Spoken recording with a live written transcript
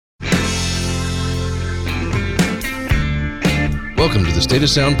Welcome to the State of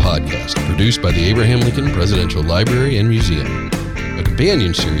Sound podcast, produced by the Abraham Lincoln Presidential Library and Museum, a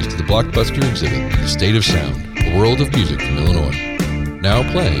companion series to the blockbuster exhibit, The State of Sound, a world of music from Illinois, now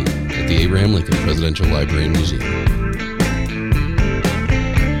playing at the Abraham Lincoln Presidential Library and Museum.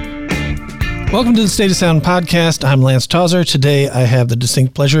 Welcome to the State of Sound podcast. I'm Lance Tawzer. Today I have the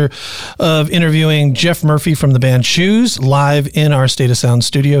distinct pleasure of interviewing Jeff Murphy from the band Shoes live in our State of Sound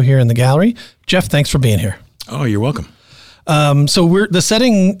studio here in the gallery. Jeff, thanks for being here. Oh, you're welcome. So the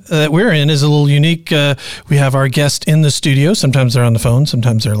setting that we're in is a little unique. We have our guest in the studio. Sometimes they're on the phone,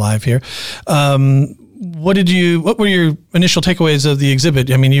 sometimes they're live here. What were your initial takeaways of the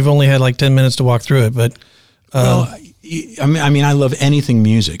exhibit? I mean, you've only had like 10 minutes to walk through it, but well, I mean, I love anything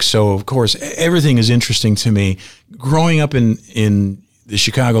music, so of course everything is interesting to me. Growing up in the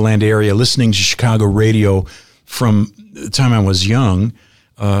Chicagoland area, listening to Chicago radio from the time I was young,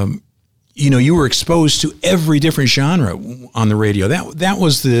 you were exposed to every different genre on the radio. That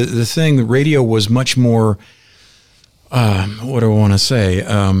was the thing. The radio was much more. What do I want to say?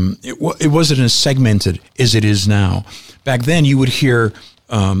 It wasn't as segmented as it is now. Back then, you would hear.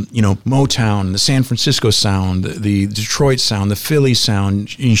 Motown, the San Francisco sound, the Detroit sound, the Philly sound,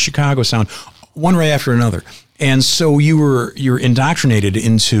 Chicago sound, one right after another. And so you're indoctrinated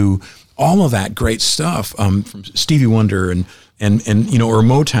into all of that great stuff from Stevie Wonder and or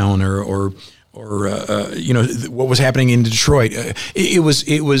Motown or what was happening in Detroit. It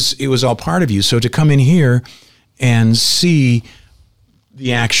was all part of you. So to come in here and see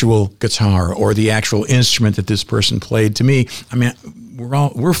the actual guitar or the actual instrument that this person played, to me, I mean,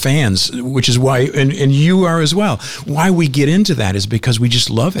 we're fans, which is why, and you are as well. Why we get into that is because we just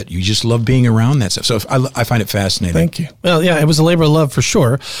love it. You just love being around that stuff. So I find it fascinating. Thank you. Well, yeah, it was a labor of love for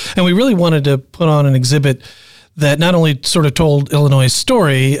sure. And we really wanted to put on an exhibit that not only sort of told Illinois'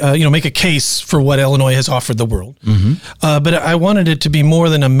 story, make a case for what Illinois has offered the world, but I wanted it to be more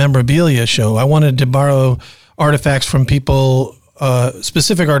than a memorabilia show. I wanted to borrow artifacts from people,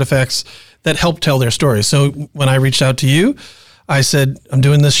 specific artifacts that help tell their story. So when I reached out to you, I said, I'm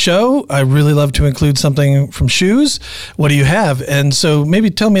doing this show. I really love to include something from Shoes. What do you have? And so maybe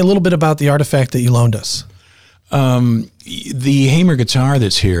tell me a little bit about the artifact that you loaned us. The Hamer guitar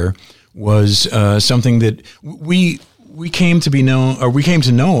that's here was something that we came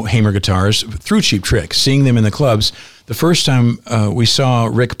to know Hamer guitars through Cheap Trick, seeing them in the clubs. The first time we saw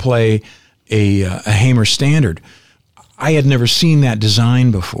Rick play a Hamer standard, I had never seen that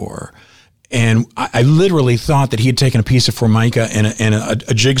design before. And I literally thought that he had taken a piece of Formica and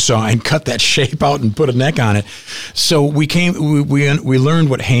a jigsaw and cut that shape out and put a neck on it. So we learned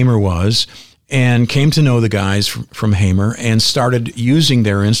what Hamer was and came to know the guys from Hamer and started using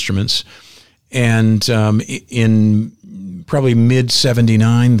their instruments. And in probably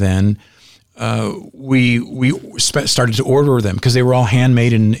mid-'79 then, we started to order them because they were all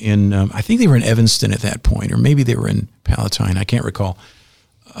handmade in I think they were in Evanston at that point, or maybe they were in Palatine. I can't recall.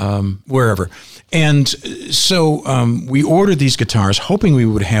 Wherever. And so we ordered these guitars, hoping we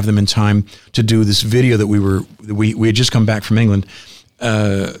would have them in time to do this video that we had just come back from England,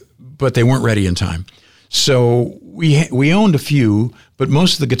 but they weren't ready in time. So we owned a few, but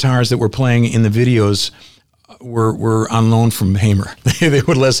most of the guitars that were playing in the videos were on loan from Hamer. They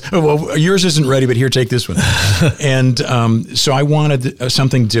would well, yours isn't ready, but here, take this one. And so I wanted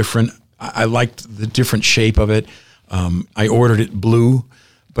something different. I liked the different shape of it. I ordered it blue,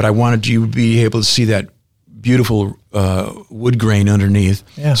 but I wanted you to be able to see that beautiful wood grain underneath.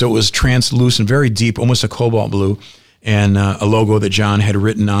 Yeah. So it was translucent, very deep, almost a cobalt blue, and a logo that John had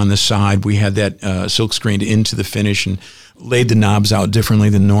written on the side. We had that silk screened into the finish and laid the knobs out differently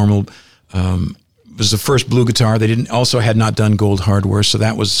than normal. It was the first blue guitar. They had not done gold hardware, so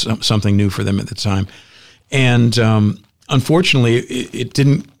that was something new for them at the time. And unfortunately, it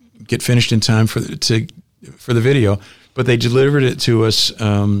didn't get finished in time for the video. But they delivered it to us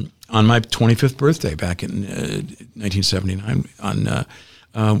on my 25th birthday back in 1979.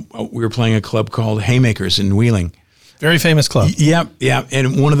 We were playing a club called Haymakers in Wheeling. Very famous club. Yeah,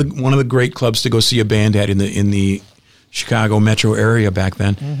 and one of the great clubs to go see a band at in the Chicago metro area back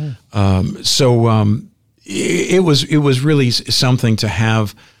then. Mm-hmm. It was really something to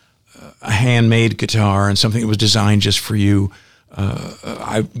have a handmade guitar and something that was designed just for you.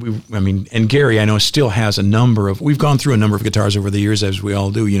 And Gary, I know, still has we've gone through a number of guitars over the years, as we all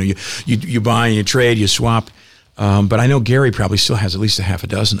do. You buy and you trade, you swap. But I know Gary probably still has at least a half a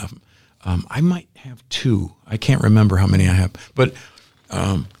dozen of them. I might have two. I can't remember how many I have. But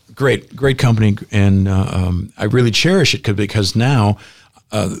great company, and I really cherish it because now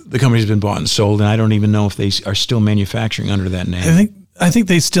the company's been bought and sold, and I don't even know if they are still manufacturing under that name. I think I think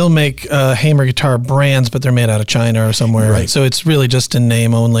they still make Hamer guitar brands, but they're made out of China or somewhere. Right. So it's really just in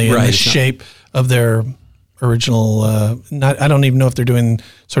name only, and Right. the shape of their original. I don't even know if they're doing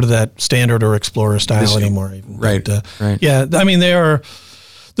sort of that standard or Explorer style anymore. Even. Right. But, Right. Yeah. I mean, they're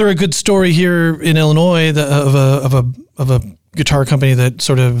a good story here in Illinois of a guitar company that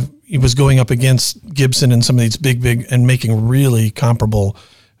sort of was going up against Gibson and some of these big and making really comparable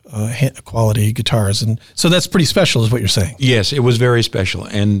quality guitars, and so that's pretty special, is what you're saying. Yes, it was very special,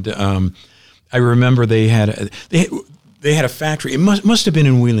 and I remember they had a factory. It must have been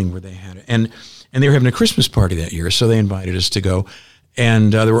in Wheeling where they had it, and they were having a Christmas party that year, so they invited us to go,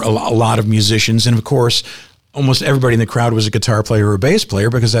 and there were a lot of musicians, and of course, almost everybody in the crowd was a guitar player or a bass player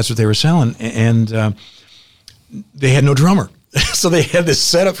because that's what they were selling, and they had no drummer. So they had this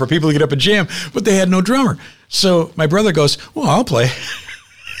setup for people to get up and jam, but they had no drummer. So my brother goes, "Well, I'll play."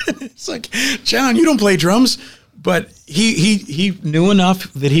 It's like, "John, you don't play drums," but he knew enough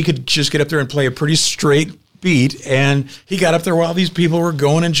that he could just get up there and play a pretty straight beat, and he got up there while these people were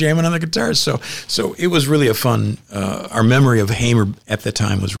going and jamming on the guitars. So it was really a fun. Our memory of Hamer at the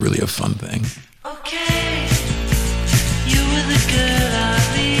time was really a fun thing. Okay, you were the girl I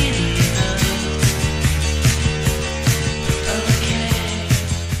really loved. Okay.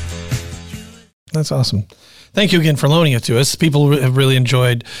 That's awesome. Thank you again for loaning it to us. People have really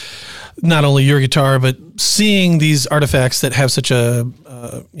enjoyed not only your guitar, but seeing these artifacts that have such a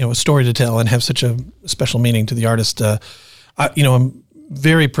story to tell and have such a special meaning to the artist. I'm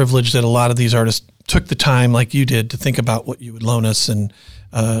very privileged that a lot of these artists took the time, like you did, to think about what you would loan us, and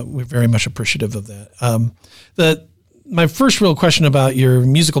we're very much appreciative of that. My first real question about your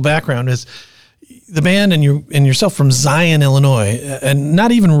musical background is the band and yourself from Zion, Illinois, and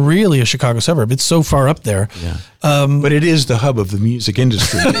not even really a Chicago suburb. It's so far up there. Yeah. But it is the hub of the music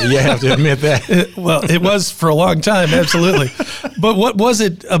industry. You have to admit that. It was for a long time, absolutely. But what was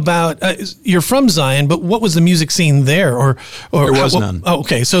it about? You're from Zion, but what was the music scene there? Or there was none. Oh,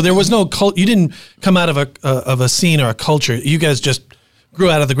 okay, so there was no cult. You didn't come out of a scene or a culture. You guys just grew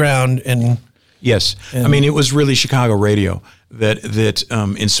out of the ground and. Yes, I mean, it was really Chicago radio that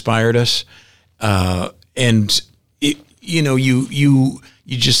inspired us. And it, you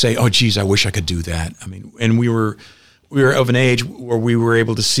just say, "Oh, geez, I wish I could do that." I mean, and we were of an age where we were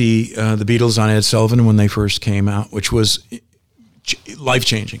able to see the Beatles on Ed Sullivan when they first came out, which was life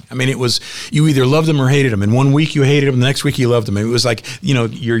changing. I mean, it was, you either loved them or hated them. And one week you hated them, the next week you loved them. It was like,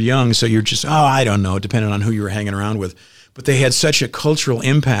 you're young, so you're just, I don't know, depending on who you were hanging around with. But they had such a cultural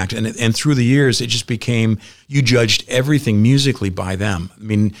impact, and through the years, it just became, you judged everything musically by them. I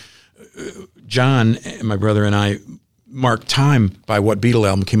mean, John, my brother, and I marked time by what Beatle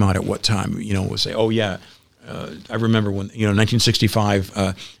album came out at what time. We'll say, "Oh yeah, I remember when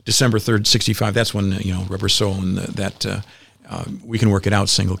 1965, December 3rd, 65. That's when Rubber Soul and that We Can Work It Out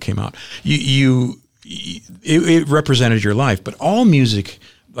single came out. It represented your life, but all music,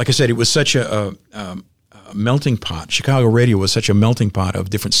 like I said, it was such a melting pot. Chicago radio was such a melting pot of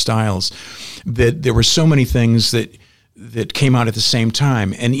different styles that there were so many things that came out at the same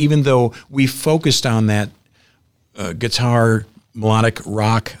time. And even though we focused on that guitar melodic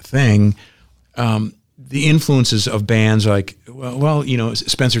rock thing, the influences of bands like,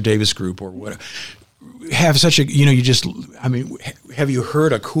 Spencer Davis Group or what, have such a, have you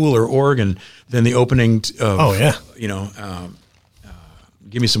heard a cooler organ than the opening of,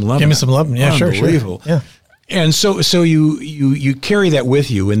 Give Me Some Lovin'. Give Me Some Lovin', yeah, sure. Unbelievable. Yeah. And so you carry that with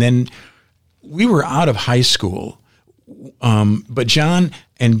you. And then we were out of high school, but John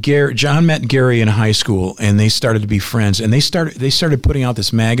met Gary in high school, and they started to be friends. And they started putting out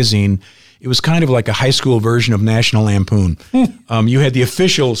this magazine. It was kind of like a high school version of National Lampoon. You had the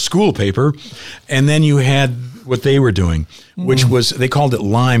official school paper, and then you had what they were doing, which was, they called it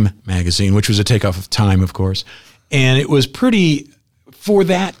Lime Magazine, which was a takeoff of Time, of course. And it was pretty, for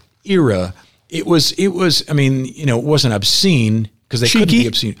that era, it was. I mean, it wasn't obscene because they couldn't be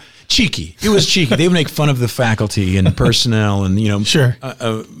obscene. Cheeky. It was cheeky. They would make fun of the faculty and personnel, and Sure.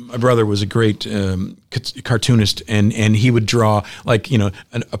 My brother was a great cartoonist, and he would draw like a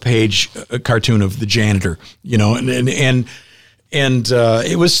cartoon of the janitor, and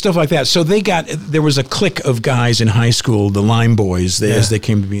it was stuff like that. So there was a clique of guys in high school, the Lime Boys, as they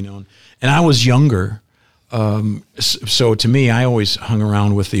came to be known, and I was younger. So to me, I always hung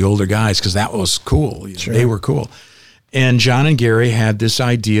around with the older guys because that was cool. Sure. They were cool. And John and Gary had this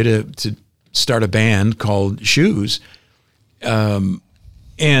idea to start a band called Shoes. And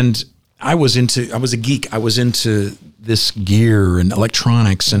I was a geek. I was into this gear and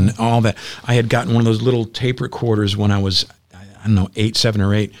electronics and all that. I had gotten one of those little tape recorders when I was, 7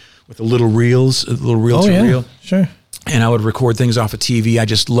 or 8, with the little reels, Oh, yeah. reel. Sure. and I would record things off of TV. I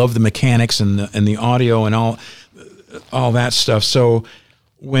just love the mechanics and the audio and all that stuff. So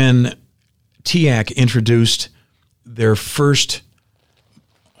when TIAC introduced their first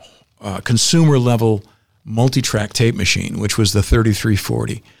consumer level multi-track tape machine, which was the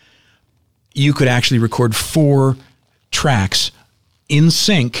 3340, you could actually record 4 tracks in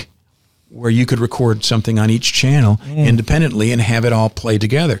sync, where you could record something on each channel independently and have it all play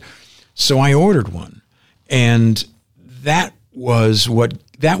together. So I ordered one, and that was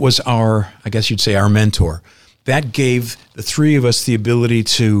our, I guess you'd say, our mentor. That gave the three of us the ability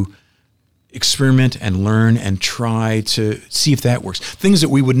to experiment and learn and try to see if that works. Things that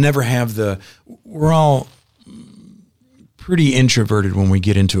we would never have we're all pretty introverted when we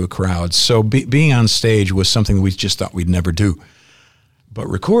get into a crowd. So being on stage was something that we just thought we'd never do. But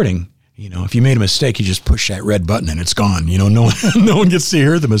recording, if you made a mistake, you just push that red button and it's gone. No one gets to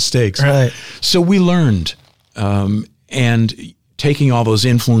hear the mistakes. Right. So we learned, and taking all those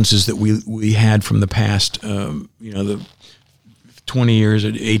influences that we had from the past, the 20 years,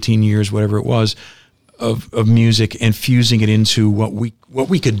 18 years, whatever it was, of music, and fusing it into what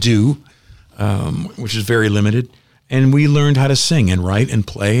we could do, which is very limited. And we learned how to sing and write and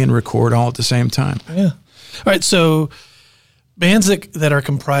play and record all at the same time. Yeah. All right. So bands that are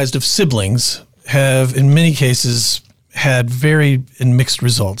comprised of siblings have, in many cases, had very and mixed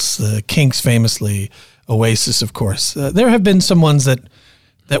results. The Kinks, famously, Oasis, of course. There have been some ones that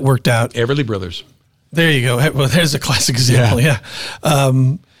worked out. Everly Brothers. There you go. Well, there's a classic example. Yeah.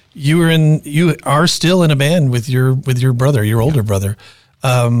 You are still in a band with your brother, your older brother.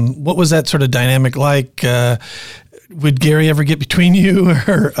 What was that sort of dynamic like? Would Gary ever get between you,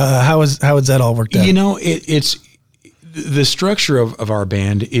 or how has that all worked out? It's the structure of our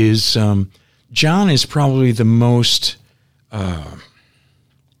band is, John is probably the most,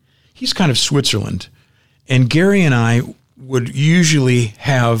 he's kind of Switzerland, and Gary and I would usually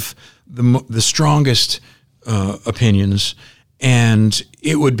have the strongest opinions, and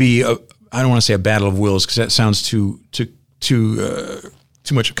it would be I don't want to say a battle of wills, because that sounds too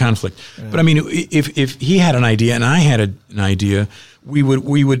much conflict. Right. But I mean, if he had an idea and I had an idea, we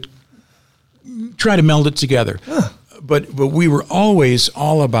would try to meld it together. Huh. But we were always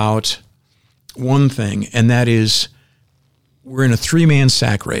all about one thing, and that is we're in a 3-man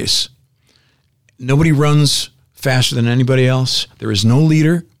sack race. Nobody runs faster than anybody else. There is no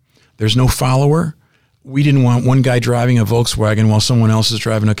leader. There's no follower. We didn't want one guy driving a Volkswagen while someone else is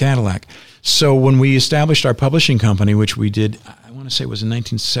driving a Cadillac. So when we established our publishing company, which we did, I want to say it was in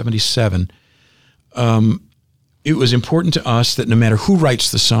 1977, it was important to us that no matter who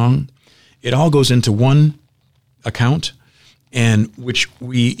writes the song, it all goes into one account, and which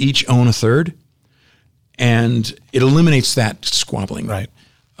we each own a third, and it eliminates that squabbling. Right.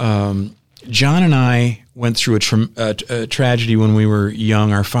 John and I went through a tragedy when we were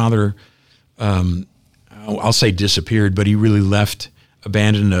young. Our father, I'll say disappeared, but he really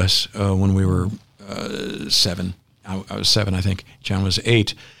abandoned us when we were 7. I was 7, I think. John was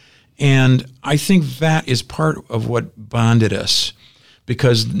 8. And I think that is part of what bonded us,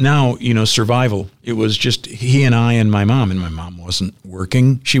 because now, survival, it was just he and I and my mom wasn't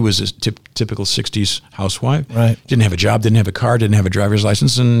working. She was a typical 60s housewife. Right. Didn't have a job, didn't have a car, didn't have a driver's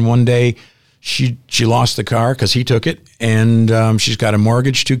license, and one day she lost the car because he took it, and she's got a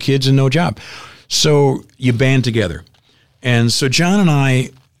mortgage, 2 kids, and no job. So you band together. And so John and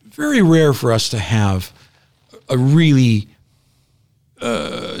I, very rare for us to have a really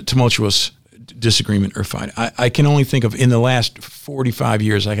tumultuous disagreement or fight. I can only think of, in the last 45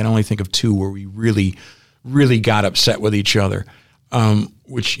 years, I can only think of 2 where we really, really got upset with each other,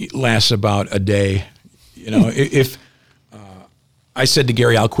 which lasts about a day. If I said to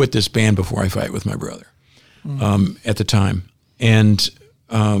Gary, I'll quit this band before I fight with my brother at the time. And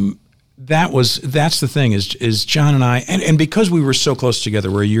that's the thing is John and I, and because we were so close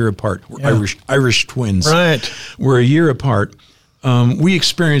together, we're a year apart. We're Irish twins. Right. We're a year apart. We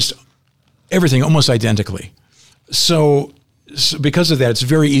experienced everything almost identically. So because of that, it's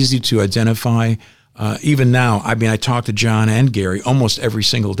very easy to identify. Even now, I talk to John and Gary almost every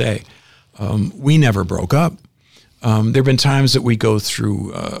single day. We never broke up. There have been times that we go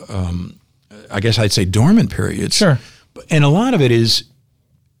through, I guess I'd say, dormant periods. Sure. And a lot of it is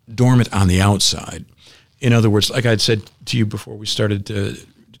dormant on the outside. In other words, like I'd said to you before we started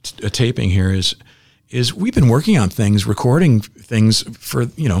taping here, is we've been working on things, recording things for,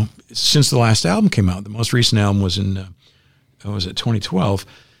 since the last album came out. The most recent album was in, 2012.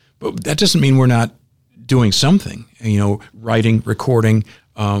 But that doesn't mean we're not doing something, writing, recording,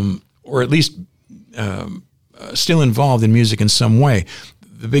 or at least still involved in music in some way.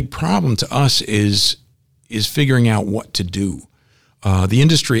 The big problem to us is is figuring out what to do. The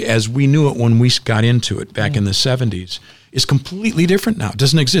industry, as we knew it when we got into it back in the 70s, is completely different now. It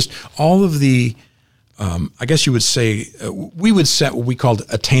doesn't exist. All of the, I guess you would say, we would set what we called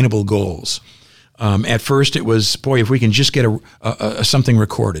attainable goals. At first, it was, boy, if we can just get a something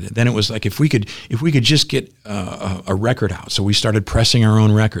recorded. Then it was like if we could just get a record out. So we started pressing our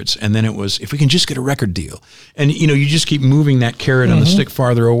own records. And then it was if we can just get a record deal. And you just keep moving that carrot on the stick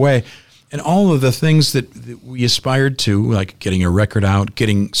farther away. And all of the things that we aspired to, like getting a record out,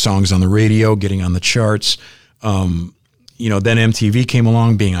 getting songs on the radio, getting on the charts. Then MTV came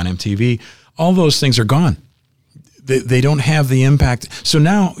along, being on MTV. All those things are gone. They don't have the impact. So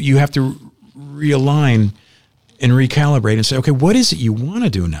now you have to realign and recalibrate and say, okay, what is it you want to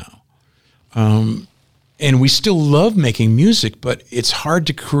do now? And we still love making music, but it's hard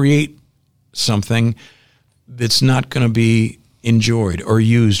to create something that's not going to be enjoyed or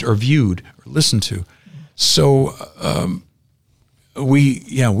used or viewed or listened to. So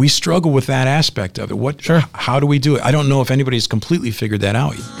we struggle with that aspect of it. How do we do it? I don't know if anybody's completely figured that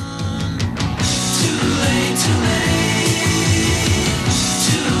out yet.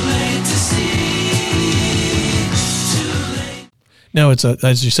 No,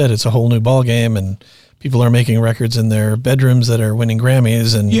 as you said, it's a whole new ball game, and people are making records in their bedrooms that are winning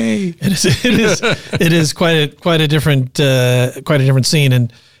Grammys, and yay! It is quite a different scene,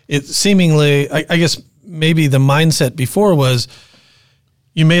 and it seemingly, I guess maybe the mindset before was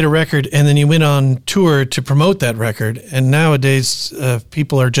you made a record and then you went on tour to promote that record, and nowadays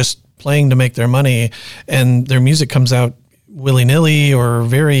people are just playing to make their money, and their music comes out willy nilly or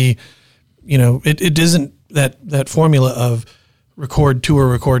very, it isn't that formula of record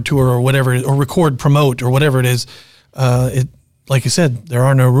tour or whatever, or record promote or whatever it is. Like you said, there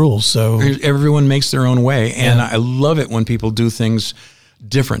are no rules. So everyone makes their own way, and I love it when people do things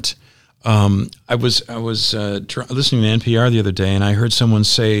different. I was listening to NPR the other day, and I heard someone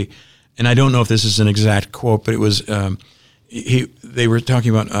say, and I don't know if this is an exact quote, but it was they were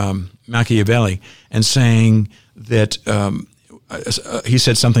talking about Machiavelli and saying that he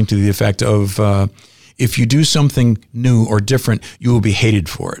said something to the effect of, if you do something new or different, you will be hated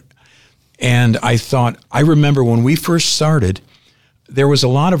for it. And I remember when we first started, there was a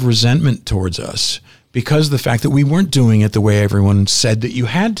lot of resentment towards us because of the fact that we weren't doing it the way everyone said that you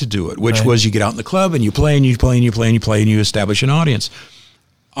had to do it, which was you get out in the club and you play and you play and you play and you play and you establish an audience.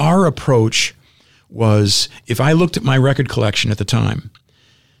 Our approach was, if I looked at my record collection at the time,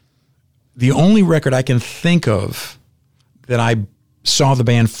 the only record I can think of that I saw the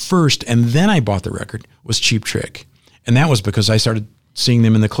band first and then I bought the record was Cheap Trick. And that was because I started seeing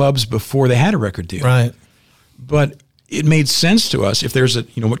them in the clubs before they had a record deal. Right. But it made sense to us, if there's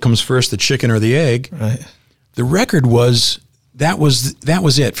what comes first, the chicken or the egg. Right. The record was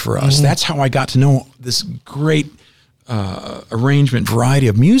it for us. Mm-hmm. That's how I got to know this great arrangement, variety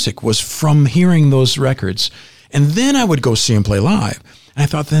of music was from hearing those records. And then I would go see them play live. And I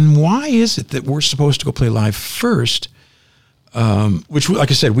thought, then why is it that we're supposed to go play live first? Which,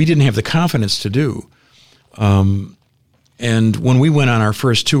 like I said, we didn't have the confidence to do. And when we went on our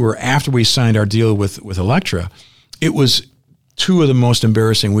first tour, after we signed our deal with Elektra, it was 2 of the most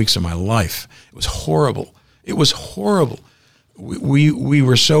embarrassing weeks of my life. It was horrible. We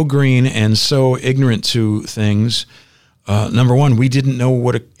were so green and so ignorant to things. Number one, we didn't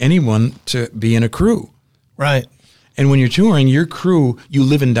know anyone to be in a crew. Right. And when you're touring, your crew, you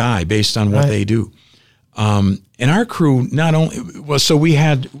live and die based on what they do. And our crew not only so we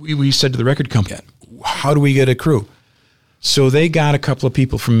said to the record company, how do we get a crew? So they got a couple of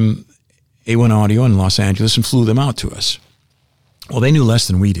people from A1 Audio in Los Angeles and flew them out to us. Well, they knew less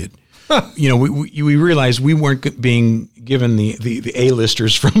than we did. We realized we weren't being given the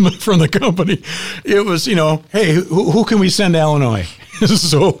A-listers from the company. It was, hey, who can we send to Illinois?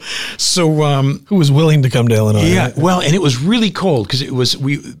 So who was willing to come to Illinois? Yeah, right? well, and it was really cold because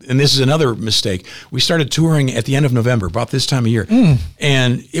and this is another mistake. We started touring at the end of November, about this time of year,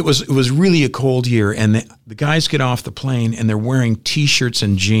 and it was really a cold year. And the guys get off the plane and they're wearing T-shirts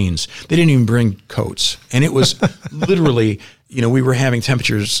and jeans. They didn't even bring coats, and it was literally, we were having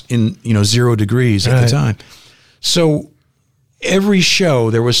temperatures in 0 degrees at the time. So every show,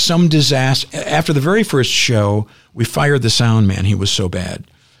 there was some disaster. After the very first show, we fired the sound man. He was so bad.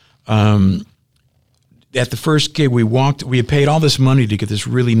 At the first gig, we had paid all this money to get this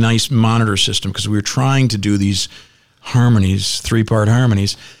really nice monitor system because we were trying to do these harmonies, 3-part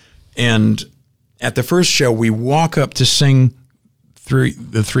harmonies. And at the first show, we walk up to sing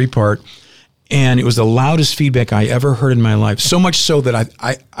the 3-part, and it was the loudest feedback I ever heard in my life. So much so that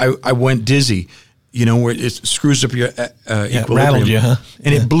I went dizzy. Where it screws up your equilibrium. Rattled you, huh?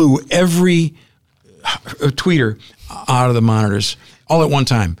 And it blew every tweeter out of the monitors all at one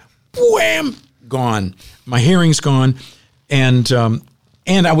time. Wham! Gone. My hearing's gone. And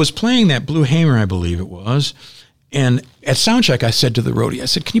I was playing that Blue Hamer, I believe it was. And at soundcheck, I said to the roadie, I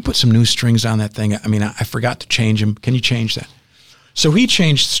said, can you put some new strings on that thing? I mean, I forgot to change them. Can you change that? So he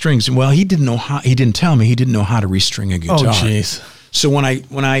changed strings. And well, he didn't tell me he didn't know how to restring a guitar. Oh, jeez. So when I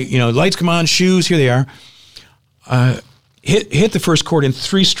lights come on, shoes, here they are. Hit the first chord and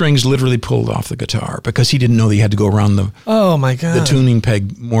 3 strings literally pulled off the guitar because he didn't know that he had to go around the Oh my God. the tuning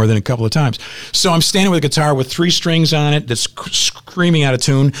peg more than a couple of times. So I'm standing with a guitar with 3 strings on it that's screaming out of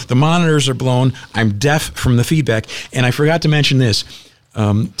tune. The monitors are blown. I'm deaf from the feedback. And I forgot to mention this.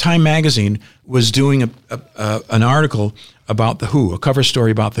 Time Magazine was doing an article about The Who, a cover story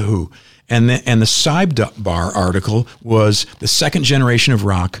about The Who. And the sidebar article was the second generation of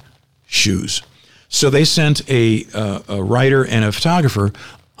rock, Shoes. So they sent a writer and a photographer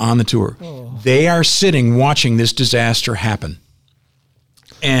on the tour. Oh. They are sitting watching this disaster happen.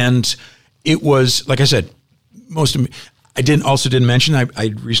 And it was, like I said, I didn't mention,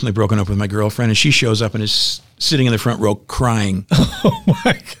 I'd recently broken up with my girlfriend, and she shows up and is sitting in the front row crying. Oh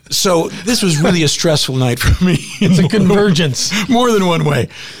my God. So this was really a stressful night for me. It's a convergence. More than one way.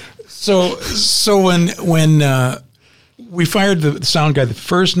 So when we fired the sound guy the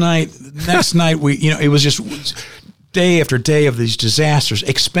first night, the next night it was just day after day of these disasters.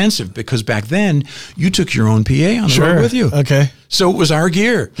 Expensive because back then you took your own PA on the road with you. Okay. So it was our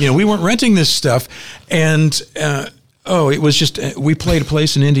gear. We weren't renting this stuff, and it was just we played a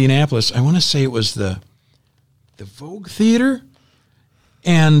place in Indianapolis. I want to say it was the Vogue Theater,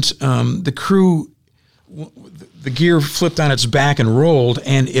 and the crew. The gear flipped on its back and rolled,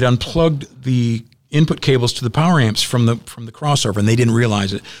 and it unplugged the input cables to the power amps from the crossover, and they didn't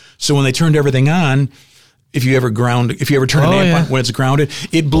realize it. So when they turned everything on, if you ever turn an amp on when it's grounded,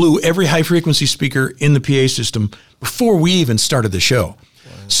 it blew every high frequency speaker in the PA system before we even started the show. Wow.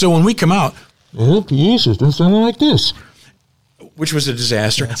 So when we come out, the PA system sounded like this, which was a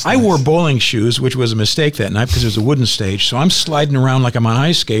disaster. I wore bowling shoes, which was a mistake that night because it was a wooden stage. So I'm sliding around like I'm on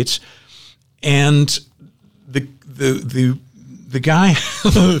ice skates, and the guy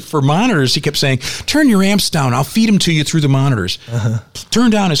for monitors, he kept saying, turn your amps down. I'll feed them to you through the monitors. Uh-huh. Turn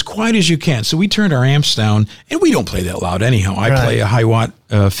down as quiet as you can. So we turned our amps down, and we don't play that loud anyhow. I play a high watt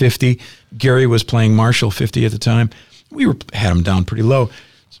 50. Gary was playing Marshall 50 at the time. We had them down pretty low.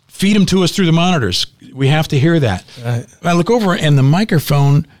 Feed them to us through the monitors. We have to hear that. Right. I look over, and the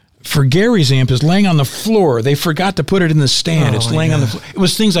microphone for Gary's amp is laying on the floor. They forgot to put it in the stand. It's laying on the floor. It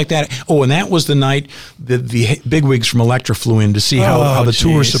was things like that. Oh, and that was the night that the bigwigs from Elektra flew in to see how the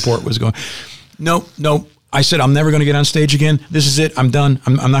tour support was going. No. I said, I'm never going to get on stage again. This is it. I'm done.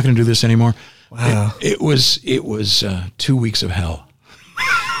 I'm not going to do this anymore. Wow. It was 2 weeks of hell.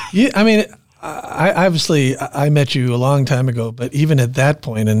 Yeah, I mean, I met you a long time ago, but even at that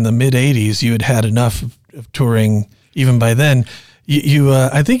point in the mid 80s, you had enough of touring even by then.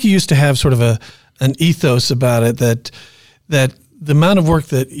 I think you used to have sort of an ethos about it that the amount of work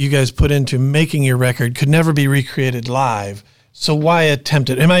that you guys put into making your record could never be recreated live. So why attempt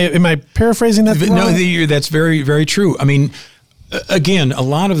it? Am I paraphrasing that? No, that's very, very true. I mean, again, a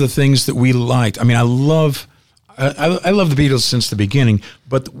lot of the things that we liked. I mean, I love the Beatles since the beginning,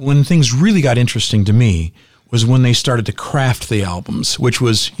 but when things really got interesting to me was when they started to craft the albums, which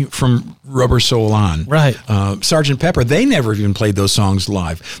was from Rubber Soul on. Right. Sgt. Pepper, they never even played those songs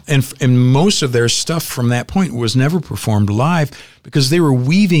live. And most of their stuff from that point was never performed live because they were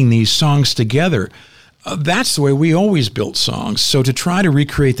weaving these songs together. That's the way we always built songs. So to try to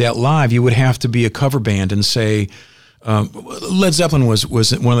recreate that live, you would have to be a cover band and say, Led Zeppelin was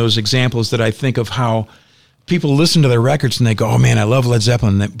one of those examples that I think of how people listen to their records and they go, oh man, I love Led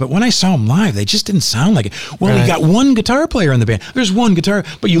Zeppelin. But when I saw them live, they just didn't sound like it. Well, you got one guitar player in the band. There's one guitar,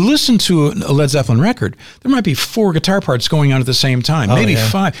 but you listen to a Led Zeppelin record, there might be 4 guitar parts going on at the same time, maybe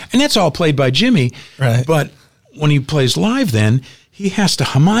 5. And that's all played by Jimmy. Right. But when he plays live then, he has to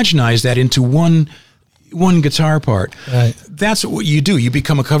homogenize that into one guitar part. Right. That's what you do. You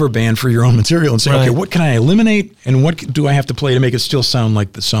become a cover band for your own material and say, okay, what can I eliminate and what do I have to play to make it still sound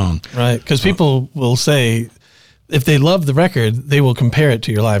like the song? Right, because people will say, if they love the record, they will compare it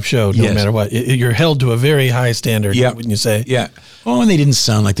to your live show no matter what. You're held to a very high standard when you say. Yeah. Oh, and they didn't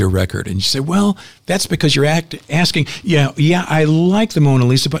sound like their record. And you say, well, that's because you're asking, I like the Mona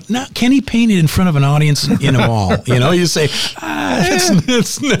Lisa, but not, can he paint it in front of an audience in a mall? You say,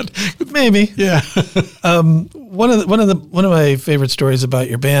 it's not. Maybe. Yeah. One of my favorite stories about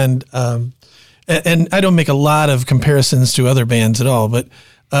your band, and I don't make a lot of comparisons to other bands at all, but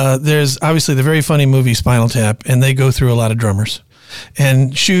there's obviously the very funny movie Spinal Tap, and they go through a lot of drummers.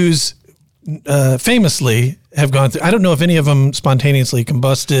 And Shoes famously have gone through. I don't know if any of them spontaneously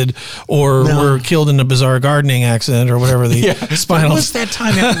combusted or were killed in a bizarre gardening accident or whatever the spinal. What's that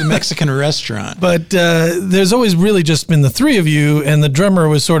time after the Mexican restaurant? But there's always really just been the three of you, and the drummer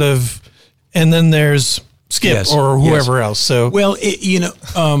was sort of, and then there's Skip or whoever else. So well,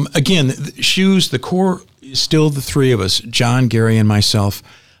 again, Shoes, the core is still the three of us, John, Gary, and myself.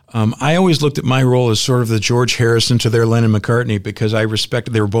 I always looked at my role as sort of the George Harrison to their Lennon McCartney, because I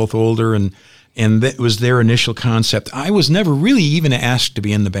respected they were both older, and that was their initial concept. I was never really even asked to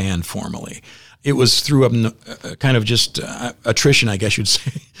be in the band formally. It was through a kind of just attrition, I guess you'd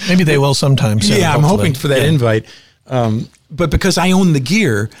say. Maybe they will sometime soon. Yeah, I'm hoping for that invite. But because I own the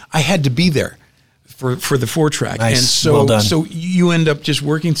gear, I had to be there for the 4-track. Nice. And so, Well done. so you end up just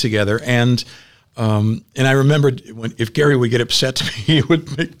working together. And I remember if Gary would get upset to me, he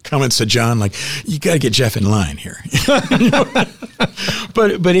would make comments to John like, "You got to get Jeff in line here."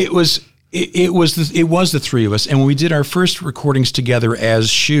 But it was the three of us. And when we did our first recordings together as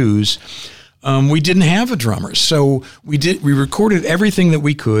Shoes, we didn't have a drummer, so we recorded everything that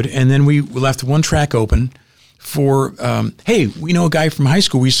we could, and then we left one track open for, hey, we know a guy from high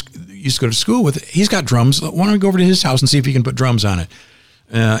school we used to go to school with. He's got drums. Why don't we go over to his house and see if he can put drums on it?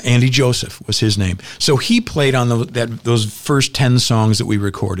 Andy Joseph was his name. So he played on those first 10 songs that we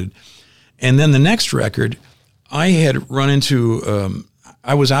recorded. And then the next record, I had run into,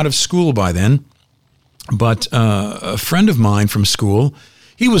 I was out of school by then, but a friend of mine from school,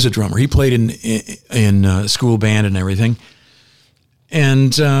 he was a drummer. He played in school band and everything.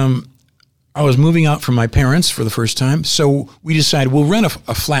 And I was moving out from my parents for the first time, so we decided we'll rent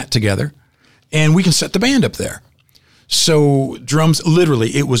a flat together, and we can set the band up there. So drums, literally,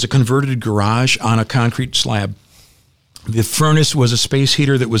 it was a converted garage on a concrete slab. The furnace was a space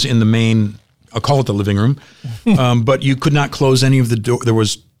heater that was in the main, I'll call it the living room, but you could not close any of the doors. There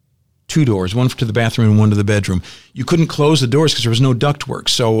was 2 doors, one to the bathroom and one to the bedroom. You couldn't close the doors because there was no ductwork.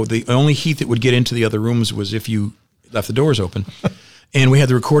 So the only heat that would get into the other rooms was if you left the doors open. And we had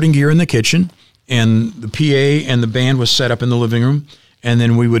the recording gear in the kitchen, and the PA and the band was set up in the living room. And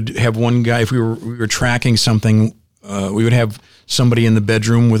then we would have one guy, if we were tracking something, we would have somebody in the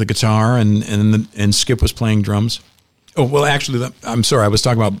bedroom with a guitar, and Skip was playing drums. Oh, well, actually, I'm sorry, I was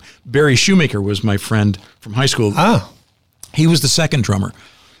talking about Barry Shoemaker was my friend from high school. Ah. He was the second drummer.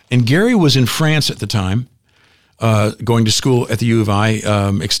 And Gary was in France at the time, going to school at the U of I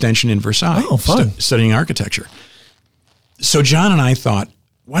extension in Versailles, Oh, fun. studying architecture. So John and I thought,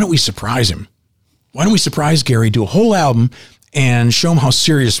 why don't we surprise him? Why don't we surprise Gary, do a whole album, and show him how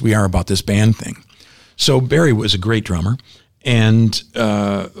serious we are about this band thing? So Barry was a great drummer, and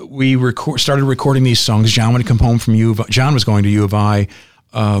we started recording these songs. John would come home from U of I. John was going to U of I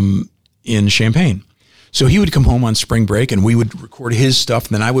in Champaign. So he would come home on spring break, and we would record his stuff,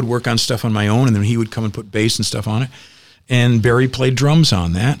 and then I would work on stuff on my own, and then he would come and put bass and stuff on it. And Barry played drums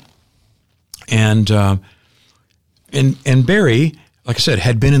on that. And Barry, like I said,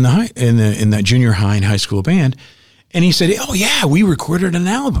 had been in that junior high and high school band, and he said, "Oh yeah, we recorded an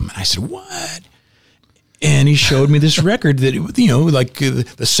album." And I said, "What?" And he showed me this record that, like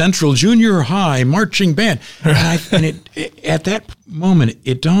the Central Junior High Marching Band. And at that moment,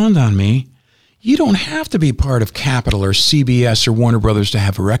 it dawned on me, you don't have to be part of Capitol or CBS or Warner Brothers to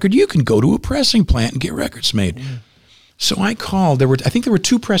have a record. You can go to a pressing plant and get records made. Yeah. So I called. I think there were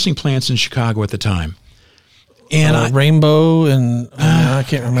 2 pressing plants in Chicago at the time. And Rainbow and I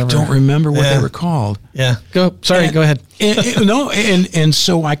can't remember. I don't remember what they were called. Yeah. Go ahead. And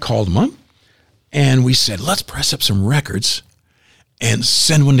so I called them up, and we said, let's press up some records and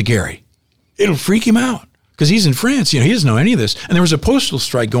send one to Gary. It'll freak him out because he's in France. He doesn't know any of this. And there was a postal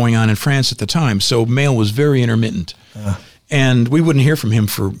strike going on in France at the time, so mail was very intermittent. And we wouldn't hear from him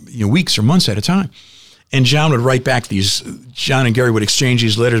for weeks or months at a time. And John would write back John and Gary would exchange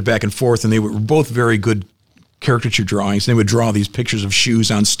these letters back and forth, and they were both very good caricature drawings. They would draw these pictures of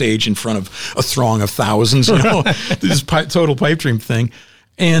Shoes on stage in front of a throng of thousands, this total pipe dream thing.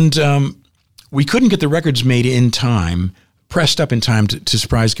 And we couldn't get the records made in time, pressed up in time to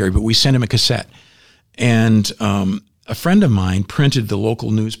surprise Gary, but we sent him a cassette. And a friend of mine printed the local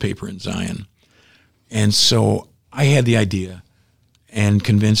newspaper in Zion. And so I had the idea and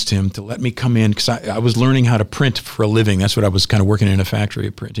convinced him to let me come in, because I was learning how to print for a living. That's what I was kind of working in a factory,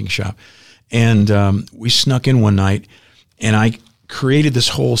 a printing shop. And we snuck in one night, and I created this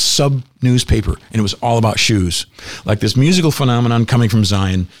whole sub-newspaper, and it was all about Shoes, like this musical phenomenon coming from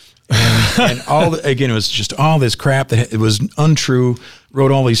Zion. And it was just all this crap that it was untrue.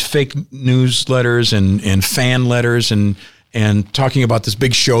 Wrote all these fake newsletters and fan letters and talking about this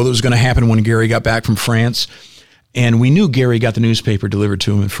big show that was going to happen when Gary got back from France. And we knew Gary got the newspaper delivered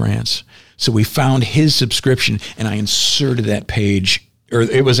to him in France. So we found his subscription, and I inserted that page, or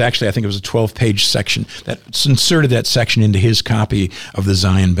it was actually, I think it was a 12-page section, that inserted that section into his copy of the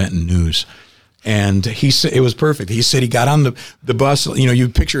Zion Benton News. And he said, it was perfect. He said he got on the bus, you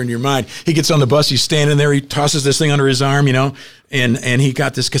picture in your mind, he gets on the bus, he's standing there, he tosses this thing under his arm, and he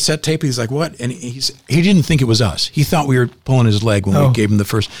got this cassette tape. He's like, what? And he didn't think it was us. He thought we were pulling his leg when we gave him the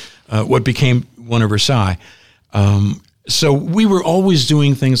first, what became One of Versailles. So we were always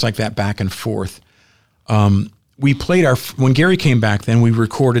doing things like that back and forth. We played when Gary came back, then we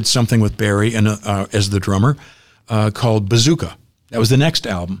recorded something with Barry and as the drummer called Bazooka. That was the next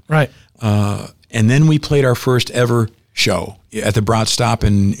album. Right. And then we played our first ever show at the Brat Stop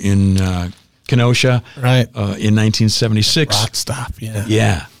in Kenosha, right, in 1976. Brat Stop, yeah.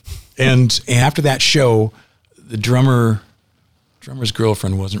 Yeah. And after that show, the drummer's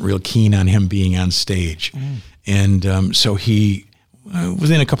girlfriend wasn't real keen on him being on stage. And so he,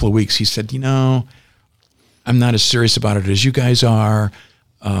 within a couple of weeks, he said, I'm not as serious about it as you guys are.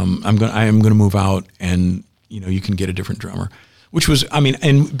 I am going to move out, and you can get a different drummer. Which was,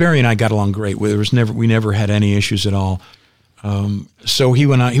 and Barry and I got along great. We never had any issues at all. So he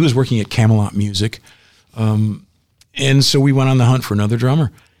went on. He was working at Camelot Music, and so we went on the hunt for another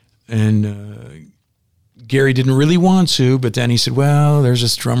drummer. And Gary didn't really want to, but then he said, "Well, there's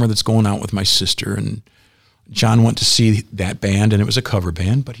this drummer that's going out with my sister." And John went to see that band, and it was a cover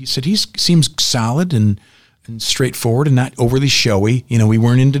band. But he said he seems solid and straightforward and not overly showy. We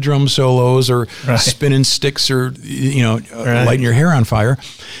weren't into drum solos or spinning sticks or lighting your hair on fire.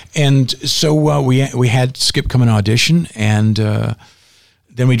 And so we had Skip come and audition, and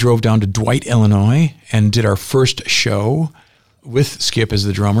then we drove down to Dwight, Illinois, and did our first show with Skip as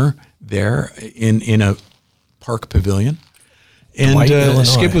the drummer there in a park pavilion. And Dwight,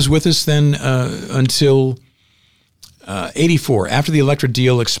 Skip was with us then until 84. After the Elektra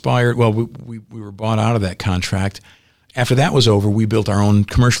deal expired, we were bought out of that contract. After that was over, we built our own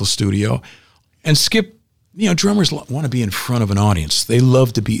commercial studio. And Skip, drummers want to be in front of an audience. They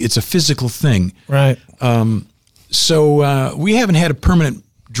love to be, it's a physical thing. Right. So we haven't had a permanent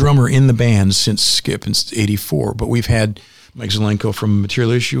drummer in the band since Skip in 84, but we've had Mike Zelenko from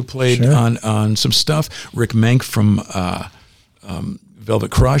Material Issue played on some stuff. Rick Menk from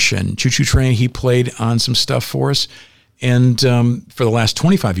Velvet Crush and Choo Choo Train, he played on some stuff for us. And for the last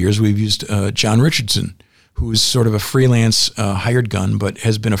 25 years, we've used John Richardson, who is sort of a freelance hired gun, but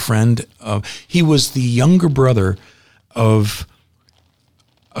has been a friend. He was the younger brother of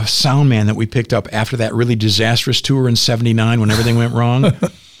a sound man that we picked up after that really disastrous tour in 79 when everything went wrong.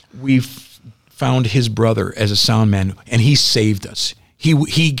 We found his brother as a sound man, and he saved us.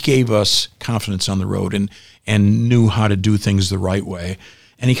 He gave us confidence on the road and knew how to do things the right way.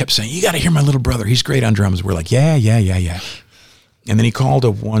 And he kept saying, "You got to hear my little brother. He's great on drums." We're like, yeah. And then he called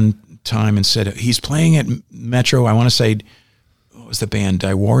up one time and said, he's playing at Metro. I want to say, what was the band?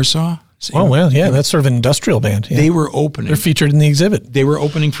 Warsaw? Oh, well, yeah, that's sort of an industrial band. Yeah. They were opening. They're featured in the exhibit. They were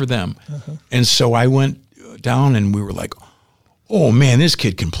opening for them. And so I went down and we were like, oh, man, this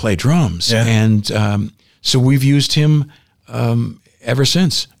kid can play drums. Yeah. And so we've used him ever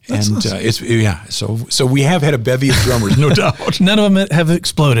since. That's awesome. So we have had a bevy of drummers, no doubt. None of them have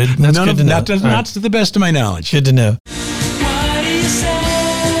exploded. That's good to know. Not to the best of my knowledge. Good to know. What do you say?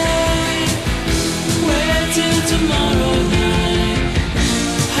 Wait till tomorrow night.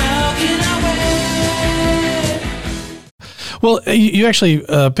 How can I wait? Well, you actually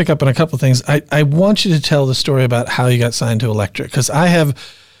pick up on a couple of things. I want you to tell the story about how you got signed to Elektra, because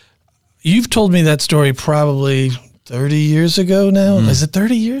you've told me that story probably 30 years ago now. Is it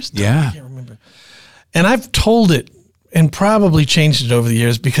 30 years? Yeah. I can't remember. And I've told it and probably changed it over the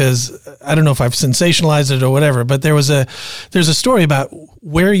years because I don't know if I've sensationalized it or whatever, but there's a story about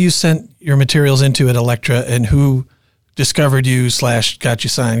where you sent your materials into at Elektra and who discovered you / got you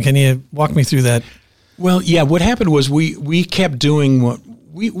signed. Can you walk me through that? Well, yeah, what happened was we kept doing what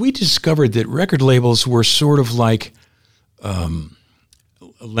we discovered that record labels were sort of like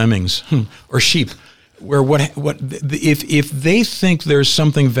lemmings or sheep, where if they think there's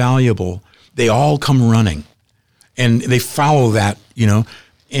something valuable, they all come running, and they follow that,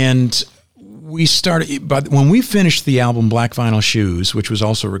 And we started, but when we finished the album Black Vinyl Shoes, which was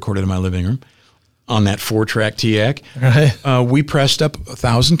also recorded in my living room on that 4-track TAC, Right. We pressed up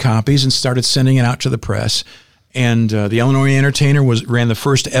 1,000 copies and started sending it out to the press. And the Illinois Entertainer ran the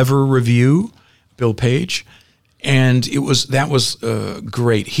first ever review, Bill Page, and that was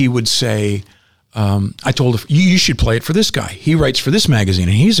great. He would say, I told him, you should play it for this guy. He writes for this magazine,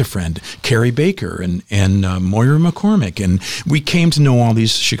 and he's a friend, Carrie Baker and Moira McCormick. And we came to know all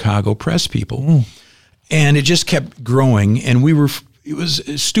these Chicago press people. And it just kept growing. And it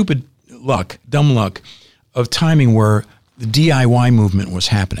was stupid luck, dumb luck of timing where the DIY movement was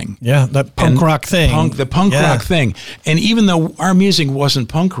happening. Yeah, that punk rock thing. The punk rock thing. And even though our music wasn't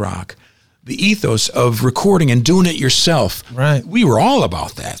punk rock, the ethos of recording and doing it yourself, right, we were all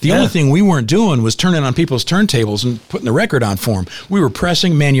about that. The only thing we weren't doing was turning on people's turntables and putting the record on for them. We were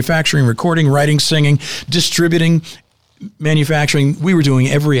pressing, manufacturing, recording, writing, singing, distributing, manufacturing. We were doing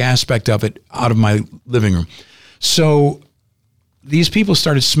every aspect of it out of my living room. So these people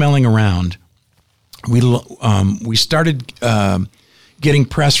started smelling around. We started getting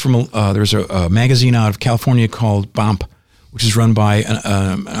press from, there's a magazine out of California called Bomp, which is run by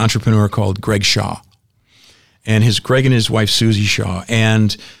an entrepreneur called Greg Shaw. And Greg and his wife, Susie Shaw.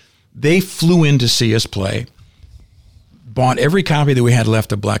 And they flew in to see us play, bought every copy that we had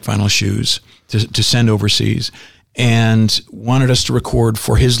left of Black Vinyl Shoes to send overseas, and wanted us to record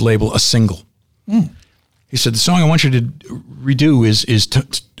for his label a single. He said, the song I want you to redo is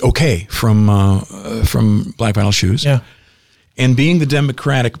Okay from Black Vinyl Shoes. Yeah. And being the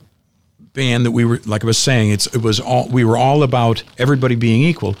democratic band that we were, like I was saying, we were all about everybody being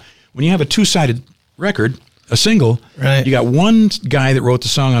equal. When you have a two-sided record, a single, right, you got one guy that wrote the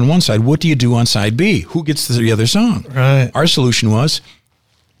song on one side. What do you do on side B? Who gets the other song? Right. Our solution was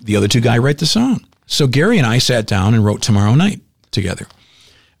the other two guys write the song. So Gary and I sat down and wrote Tomorrow Night together.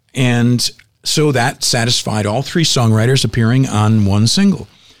 And so that satisfied all three songwriters appearing on one single.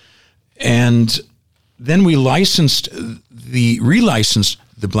 And then we relicensed the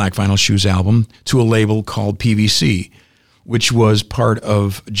Black Vinyl Shoes album to a label called PVC, which was part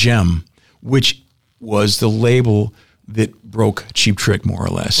of Gem, which was the label that broke Cheap Trick more or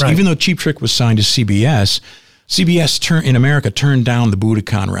less. Right. Even though Cheap Trick was signed to CBS in America turned down the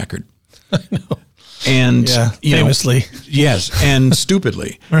Budokan record. I know. And famously. Yes, and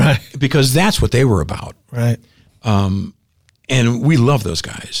stupidly. Right. Because that's what they were about. Right. And we love those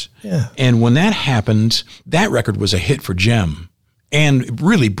guys. Yeah. And when that happened, that record was a hit for Gem and it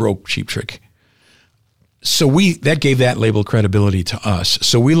really broke Cheap Trick. So that gave that label credibility to us.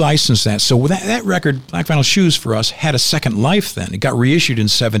 So we licensed that. So that record, Black Vinyl Shoes, for us, had a second life then. It got reissued in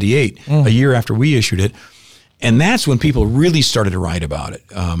 78, a year after we issued it. And that's when people really started to write about it.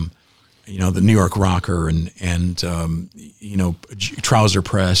 The New York Rocker and Trouser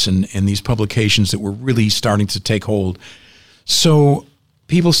Press and these publications that were really starting to take hold. So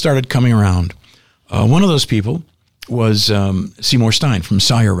people started coming around. One of those people was Seymour Stein from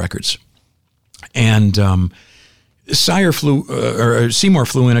Sire Records. And Seymour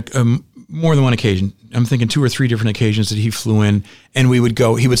flew in more than one occasion. I'm thinking 2 or 3 different occasions that he flew in, and we would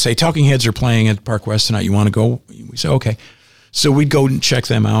go. He would say, Talking Heads are playing at Park West tonight. You want to go? We say, okay. So we'd go and check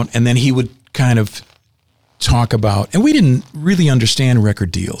them out, and then he would kind of talk about, and we didn't really understand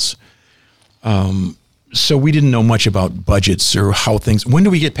record deals. So we didn't know much about budgets or how things, when do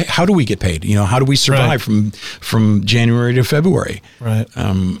we get paid? How do we get paid? How do we survive from January to February? Right.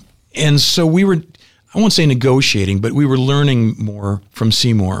 And so we were, I won't say negotiating, but we were learning more from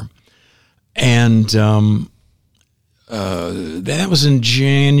Seymour. And that was in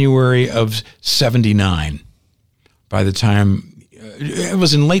January of 79. By the time, it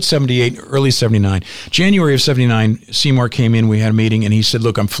was in late 78, early 79. January of 79, Seymour came in, we had a meeting, and he said,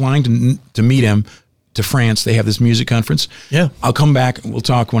 look, I'm flying to meet him to France. They have this music conference. Yeah. I'll come back, and we'll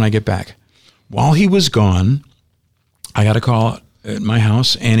talk when I get back. While he was gone, I got a call at my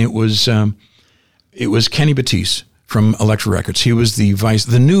house, and it was Kenny Batiste from Elektra Records. He was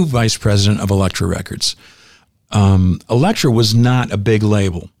the new vice president of Elektra Records. Elektra was not a big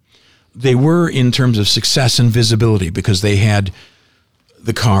label. They were in terms of success and visibility because they had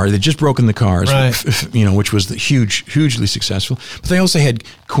the car. They'd just broken the cars, right. Which was hugely successful. But they also had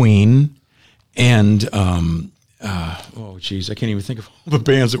Queen and I can't even think of all the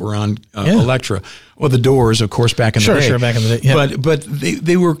bands that were on Elektra. Well, the Doors, of course, back in the day. Sure, back in the day. Yeah. But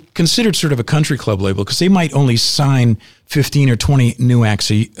they were considered sort of a country club label because they might only sign 15 or 20 new acts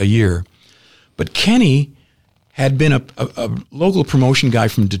a year. But Kenny had been a local promotion guy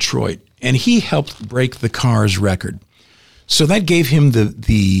from Detroit, and he helped break the Cars record. So that gave him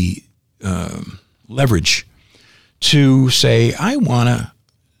the leverage to say, I want to,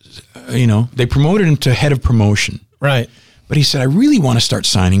 they promoted him to head of promotion. Right. But he said, I really want to start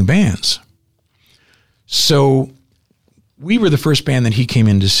signing bands. So we were the first band that he came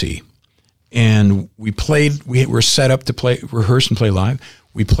in to see. And we were set up to rehearse and play live.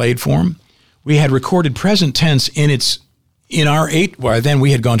 We played for him. We had recorded Present Tense in our 8, well, then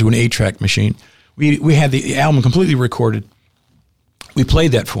we had gone to an 8-track machine. We had the album completely recorded. We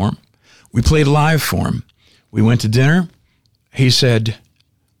played that for him. We played live for him. We went to dinner. He said,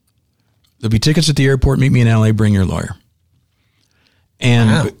 there'll be tickets at the airport. Meet me in LA. Bring your lawyer.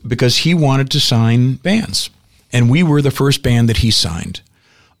 And because he wanted to sign bands, and we were the first band that he signed.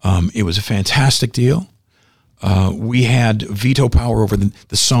 It was a fantastic deal. We had veto power over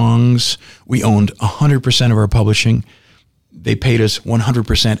the songs. We owned 100% of our publishing. They paid us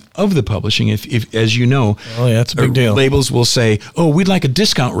 100% of the publishing. If as you know, that's a big deal. Labels will say, "Oh, we'd like a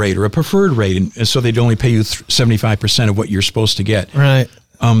discount rate or a preferred rate," and so they'd only pay you 75% of what you're supposed to get. Right.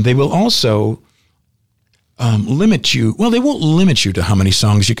 They will also limit you. Well, they won't limit you to how many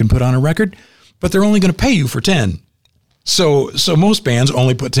songs you can put on a record, but they're only going to pay you for 10. So most bands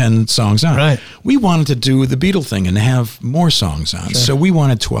only put 10 songs on. Right. We wanted to do the Beatle thing and have more songs on. Sure. So we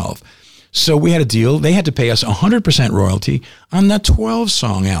wanted 12. So we had a deal. They had to pay us 100% royalty on that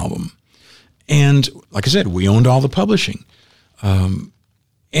 12-song album. And like I said, we owned all the publishing. And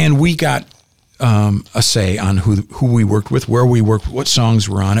we got a say on who we worked with, where we worked, what songs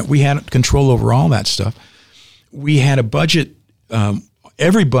were on it. We had control over all that stuff. We had a budget.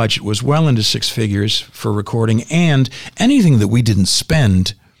 Every budget was well into six figures for recording, and anything that we didn't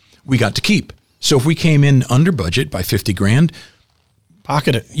spend, we got to keep. So if we came in under budget by $50,000,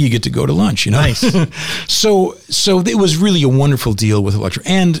 pocket it. You get to go to lunch, you know. Nice. So it was really a wonderful deal with Elektra,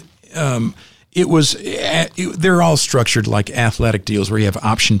 and they're all structured like athletic deals where you have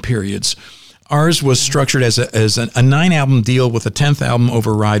option periods. Ours was structured as a 9-album deal with a 10th album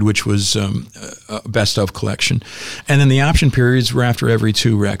override, which was a best of collection, and then the option periods were after every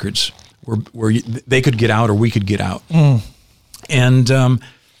 2 records, where they could get out or we could get out. And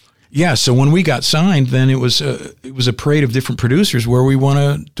so when we got signed, then it was a parade of different producers where we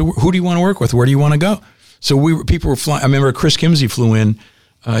want to. Who do you want to work with? Where do you want to go? So people were flying. I remember Chris Kimsey flew in.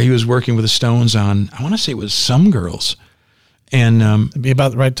 He was working with the Stones on, I want to say it was Some Girls. And it'd be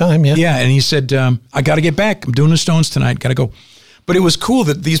about the right time, yeah. Yeah, and he said, I got to get back. I'm doing the Stones tonight. Got to go. But it was cool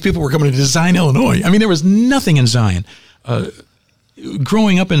that these people were coming to Zion, Illinois. I mean, there was nothing in Zion.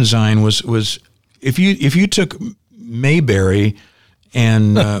 Growing up in Zion was if you took Mayberry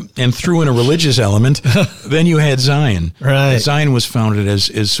and threw in a religious element, then you had Zion. Right. Zion was founded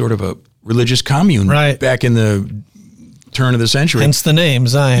as sort of a religious commune back in the turn of the century. Hence the name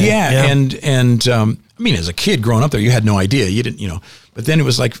Zion. Yeah. And I mean, as a kid growing up there, you had no idea. You didn't, but then it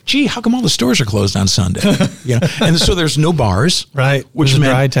was like, gee, how come all the stores are closed on Sunday? And so there's no bars, right? Which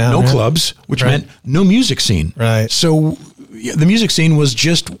meant dry town, no clubs, which meant no music scene, right? So the music scene was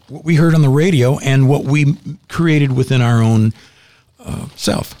just what we heard on the radio and what we created within our own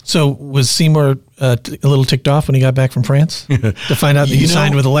self. So was Seymour a little ticked off when he got back from France to find out that you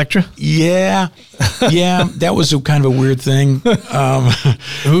signed with Elektra? Yeah, that was kind of a weird thing.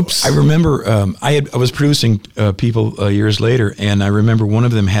 Oops. I remember I was producing people years later, and I remember one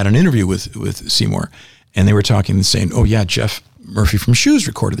of them had an interview with Seymour, and they were talking and saying, "Oh yeah, Jeff Murphy from Shoes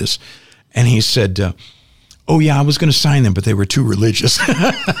recorded this," and he said, "Oh yeah, I was going to sign them, but they were too religious."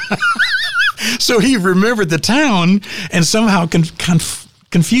 So he remembered the town and somehow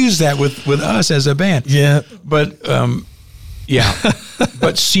confused that with us as a band. Yeah. But,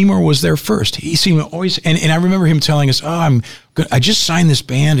 but Seymour was there first. He seemed always, and I remember him telling us, I just signed this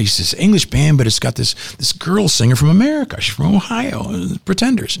band. He says, English band, but it's got this girl singer from America. She's from Ohio,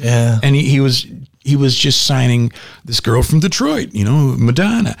 Pretenders. Yeah. And he was just signing this girl from Detroit,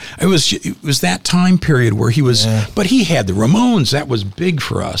 Madonna. It was that time period where he was, but he had the Ramones. That was big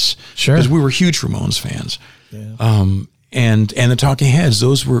for us. Sure. Because we were huge Ramones fans. Yeah. And the Talking Heads,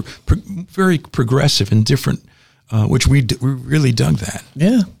 those were very progressive and different, which we really dug that.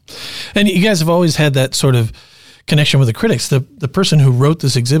 Yeah. And you guys have always had that sort of connection with the critics. The person who wrote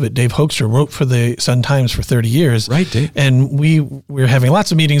this exhibit, Dave Hoekstra, wrote for the Sun-Times for 30 years. Right, Dave. And we were having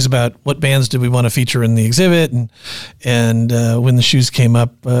lots of meetings about what bands did we want to feature in the exhibit. And when the Shoes came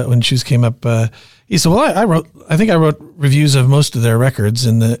up, he said, "Well, I think I wrote reviews of most of their records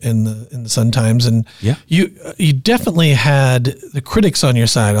in the Sun-Times." And you definitely had the critics on your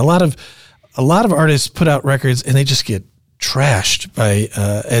side. A lot of artists put out records and they just get trashed by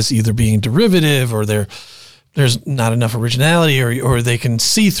as either being derivative or there's not enough originality or they can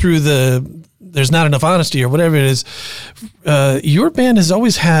see through there's not enough honesty or whatever it is. Your band has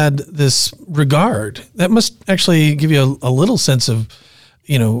always had this regard. That must actually give you a little sense of,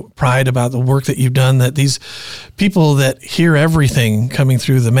 pride about the work that you've done, that these people that hear everything coming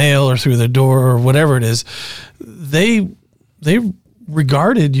through the mail or through the door or whatever it is, they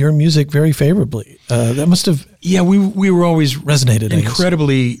regarded your music very favorably. That must have we were always resonated.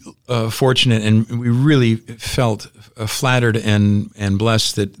 Incredibly fortunate, and we really felt flattered and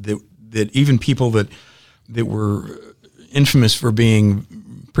blessed that even people that were infamous for being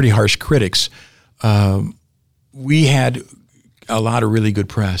pretty harsh critics, we had a lot of really good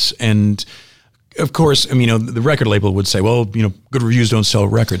press. And of course, I mean, the record label would say, well, good reviews don't sell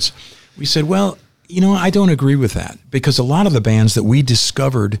records. We said, well, I don't agree with that, because a lot of the bands that we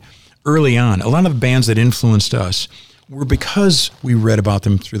discovered early on, a lot of the bands that influenced us were because we read about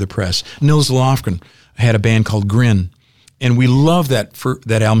them through the press. Nils Lofgren had a band called Grin, and we loved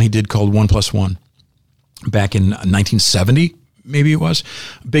that album he did called 1+1 back in 1970, maybe it was.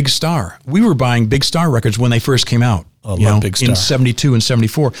 Big Star. We were buying Big Star records when they first came out, Big Star. in 72 and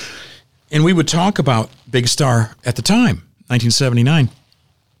 74. And we would talk about Big Star at the time, 1979.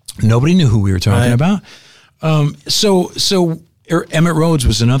 Nobody knew who we were talking about. So Emmett Rhodes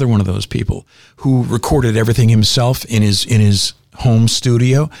was another one of those people who recorded everything himself in his home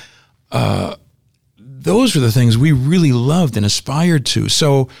studio. Those were the things we really loved and aspired to.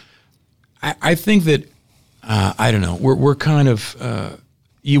 So I think that, I don't know, we're kind of,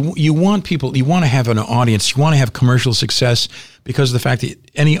 you want people, you want to have an audience, you want to have commercial success, because of the fact that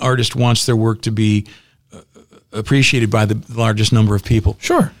any artist wants their work to be appreciated by the largest number of people.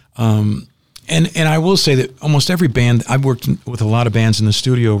 Sure. And I will say that almost every band, I've worked with a lot of bands in the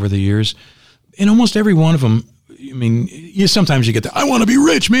studio over the years, and almost every one of them, I mean, sometimes you get the, I want to be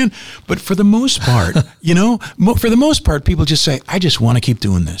rich, man. But for the most part, people just say, I just want to keep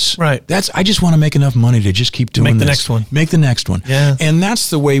doing this. Right. I just want to make enough money to just keep doing this. Make the next one. Make the next one. Yeah. And that's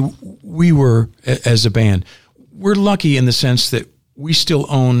the way we were as a band. We're lucky in the sense that we still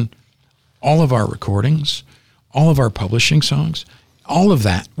own all of our recordings, all of our publishing songs, all of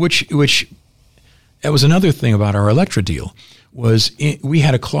that, which that was another thing about our Elektra deal, was we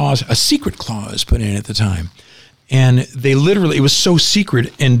had a secret clause put in at the time. And they literally, it was so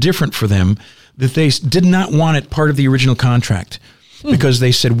secret and different for them that they did not want it part of the original contract, because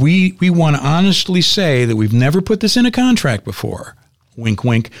they said, we want to honestly say that we've never put this in a contract before. Wink,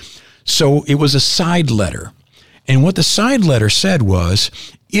 wink. So it was a side letter. And what the side letter said was,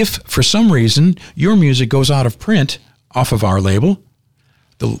 if for some reason your music goes out of print off of our label,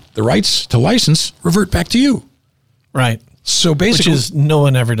 the rights to license revert back to you. Right. So basically, no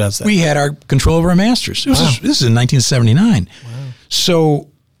one ever does that. We had our control over our masters. This is in 1979. Wow.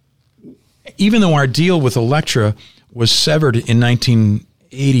 So even though our deal with Elektra was severed in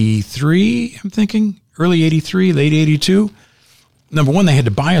 1983, I'm thinking, early 83, late 82, number one, they had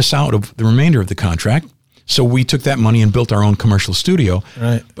to buy us out of the remainder of the contract. So we took that money and built our own commercial studio.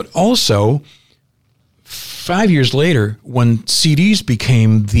 Right. But also, 5 years later, when CDs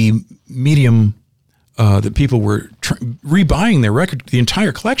became the medium that people were rebuying their record, the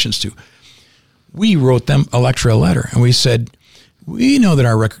entire collections to, we wrote them Elektra a letter, and we said, we know that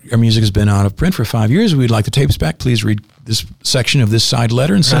our music has been out of print for 5 years. We'd like the tapes back. Please read this section of this side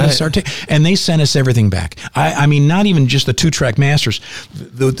letter and send us our tape. And they sent us everything back. I mean, not even just the 2-track masters,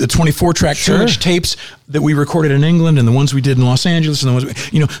 the 24-track tapes that we recorded in England, and the ones we did in Los Angeles, and the ones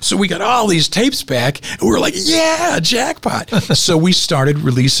so we got all these tapes back, and we were like, yeah, jackpot. So we started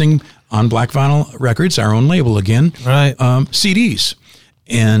releasing on Black Vinyl Records, our own label again, CDs.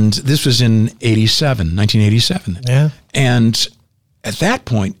 And this was in 1987. Yeah. And at that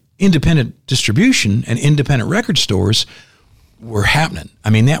point, independent distribution and independent record stores were happening.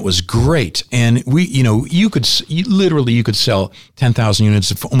 I mean, that was great. And you could sell 10,000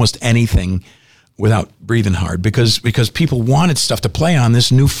 units of almost anything without breathing hard, because people wanted stuff to play on this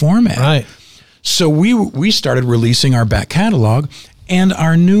new format. Right. So we started releasing our back catalog and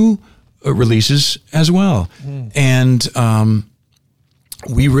our new releases as well. And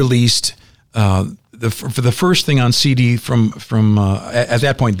we released for the first thing on CD from at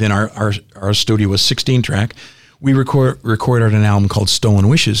that point. Then our studio was 16-track. We recorded an album called Stolen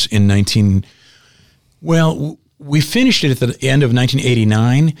Wishes in we finished it at the end of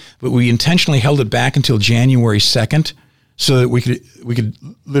 1989, but we intentionally held it back until January 2nd, so that we could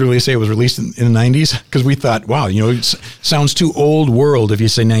literally say it was released in the 90s, because we thought, wow, it sounds too old world if you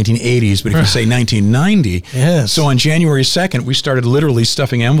say 1980s, but if you say 1990. Yes. So on January 2nd, we started literally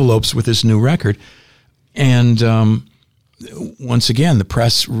stuffing envelopes with this new record. And once again, the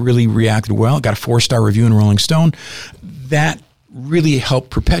press really reacted well. It got a 4-star review in Rolling Stone. That really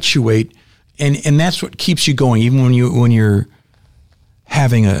helped perpetuate, and that's what keeps you going, even when you're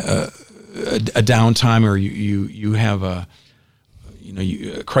having a downtime, or you have a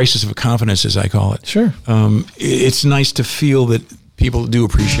crisis of confidence, as I call it. Sure. It's nice to feel that people do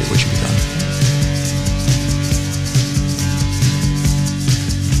appreciate what you've done.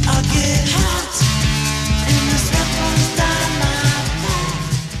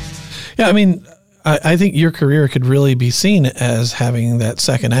 Yeah, I mean, I think your career could really be seen as having that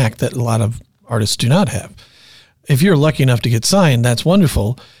second act that a lot of artists do not have. If you're lucky enough to get signed, that's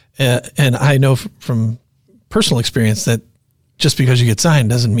wonderful. And I know from personal experience that just because you get signed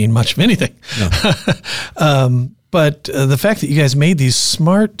doesn't mean much of anything. No. But the fact that you guys made these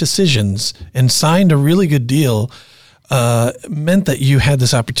smart decisions and signed a really good deal meant that you had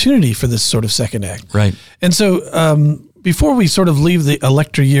this opportunity for this sort of second act. Right. And so before we sort of leave the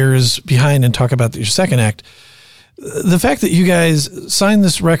Elektra years behind and talk about your second act, the fact that you guys signed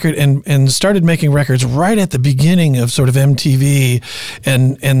this record and started making records right at the beginning of sort of MTV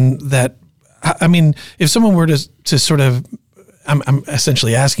and that, I mean, if someone were to sort of, I'm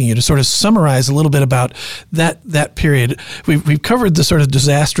essentially asking you to sort of summarize a little bit about that period. We've covered the sort of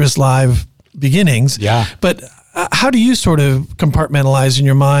disastrous live beginnings. Yeah. But how do you sort of compartmentalize in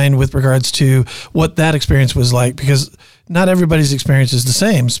your mind with regards to what that experience was like? Because not everybody's experience is the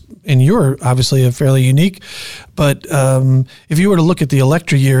same. And you're obviously a fairly unique. But if you were to look at the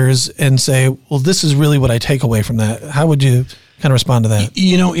Elektra years and say, well, this is really what I take away from that, how would you kind of respond to that?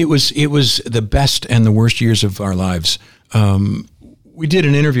 You know, it was the best and the worst years of our lives. We did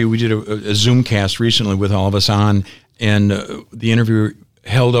an interview. We did a Zoom cast recently with all of us on, and the interviewer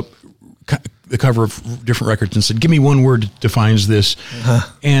held up the cover of different records and said, "Give me one word that defines this."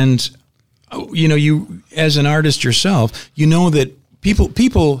 And you know, you as an artist yourself, you know that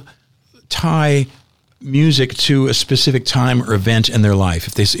people tie music to a specific time or event in their life.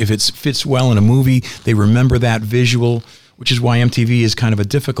 If it fits well in a movie, they remember that visual, which is why MTV is kind of a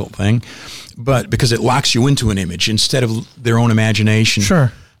difficult thing, but because it locks you into an image instead of their own imagination.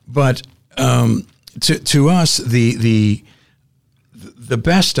 Sure. But to us, the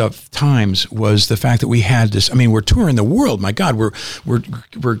best of times was the fact that we had this. I mean, we're touring the world. My God, we're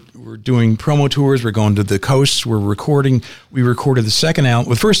doing promo tours. We're going to the coasts. We're recording. We recorded the second album.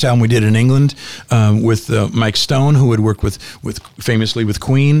 The first album we did in England with Mike Stone, who had worked with famously with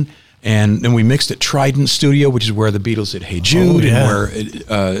Queen. And then we mixed at Trident Studio, which is where the Beatles did Hey Jude, and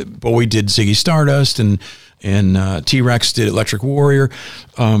where Bowie did Ziggy Stardust, and T-Rex did Electric Warrior.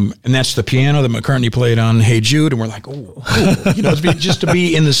 And that's the piano that McCartney played on Hey Jude. And we're like, you know, just to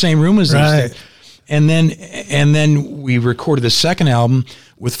be in the same room as these things. And then we recorded the second album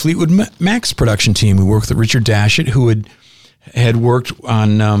with Fleetwood Mac's production team. We worked with Richard Dashett, who had worked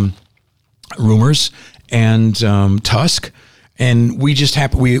on Rumors and Tusk. And we just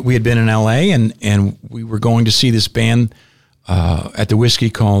happened, we had been in LA and we were going to see this band at the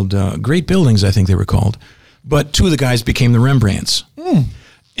Whiskey called Great Buildings, I think they were called. But two of the guys became the Rembrandts.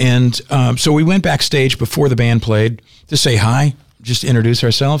 And so we went backstage before the band played to say hi, just to introduce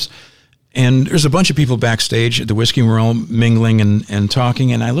ourselves. And there's a bunch of people backstage at the Whiskey, and we're all mingling and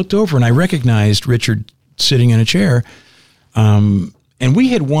talking. And I looked over and I recognized Richard sitting in a chair. And we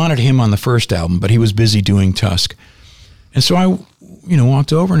had wanted him on the first album, but he was busy doing Tusk. And so I,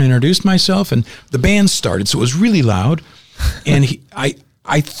 walked over and introduced myself, and the band started, so it was really loud. And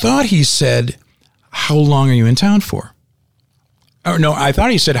I thought he said, "How long are you in town for?" Or no, I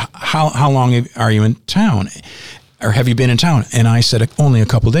thought he said, "How long are you in town, or have you been in town?" And I said, "Only a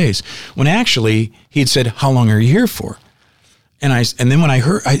couple days." When actually he'd said, "How long are you here for?" And then when I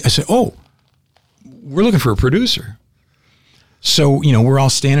heard, I said, "Oh, we're looking for a producer." So, we're all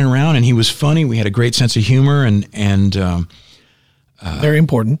standing around, and he was funny. We had a great sense of humor, and very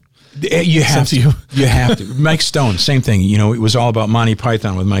important. You have to. You have to. Mike Stone, same thing. It was all about Monty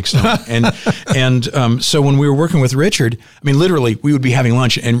Python with Mike Stone. And so when we were working with Richard, I mean, literally, we would be having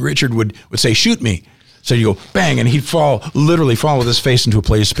lunch, and Richard would say, "Shoot me." So you go, bang, and he'd literally fall with his face into a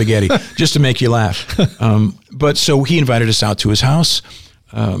plate of spaghetti just to make you laugh. But so he invited us out to his house.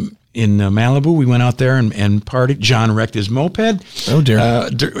 In Malibu, we went out there and partied. John wrecked his moped. Oh dear!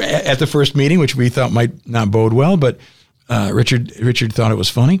 At the first meeting, which we thought might not bode well, but Richard thought it was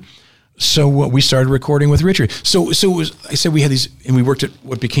funny. So we started recording with Richard. So it was. I said we had these, and we worked at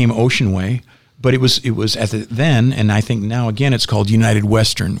what became Ocean Way, but it was at then, and I think now again it's called United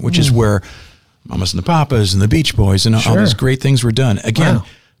Western, which is where Mamas and the Papas and the Beach Boys and all these great things were done. Again, wow.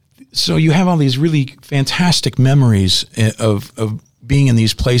 So you have all these really fantastic memories of being in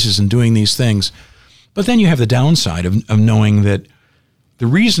these places and doing these things. But then you have the downside of knowing that the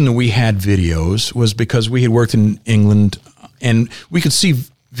reason that we had videos was because we had worked in England, and we could see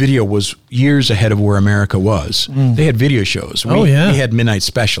video was years ahead of where America was. They had video shows. We had Midnight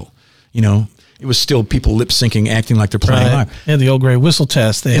Special. It was still people lip syncing, acting like they're playing live. They had the old gray whistle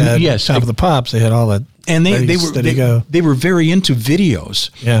test. They had Top of the Pops. They had all that. And they were very into videos.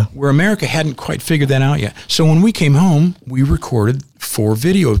 Yeah. Where America hadn't quite figured that out yet. So when we came home, we recorded 4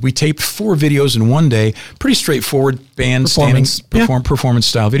 videos. We taped 4 videos in one day. Pretty straightforward band performance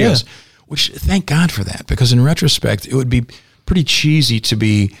style videos. Yeah. Which, thank God for that, because in retrospect, it would be pretty cheesy to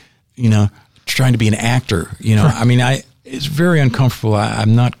be, trying to be an actor. I mean, it's very uncomfortable.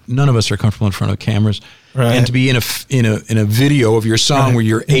 I'm not. None of us are comfortable in front of cameras, Right. and to be in a video of your song where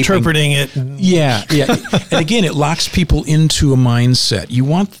you're interpreting it. Yeah. And again, it locks people into a mindset. You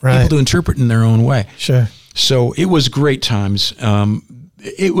want Right. people to interpret in their own way. Sure. So it was great times.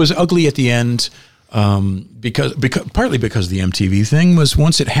 It was ugly at the end because partly because the MTV thing was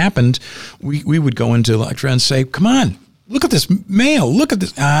once it happened, we would go into Elektra and say, "Come on, look at this mail. Look at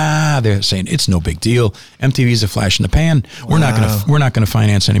this." They're saying it's no big deal. MTV's a flash in the pan. We're not gonna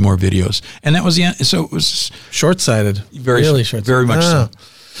finance any more videos. And that was the end. So it was Short-sighted. Really short-sighted. very much so.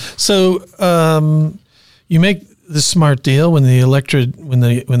 So you make the smart deal when the Elektra when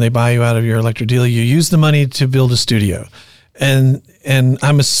they buy you out of your Elektra deal. You use the money to build a studio, and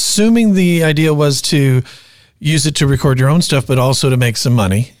I'm assuming the idea was to use it to record your own stuff, but also to make some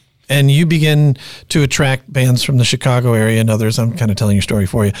money. And you begin to attract bands from the Chicago area and others. I'm kind of telling your story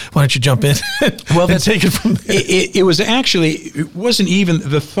for you. Why don't you jump in and take it from there? It was actually, it wasn't even,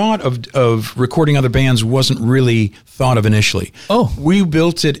 the thought of recording other bands wasn't really thought of initially. Oh. We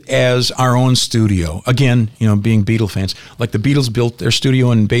built it as our own studio. Again, being Beatle fans, like the Beatles built their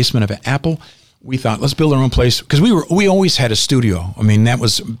studio in the basement of Apple. We thought, let's build our own place, because we always had a studio. I mean, that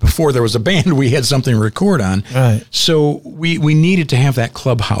was before there was a band. We had something to record on. Right. So we needed to have that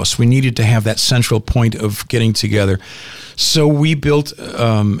clubhouse. We needed to have that central point of getting together. So we built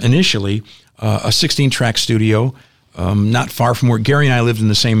initially a 16-track studio, not far from where Gary and I lived in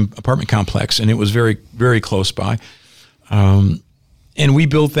the same apartment complex, and it was very, very close by. And we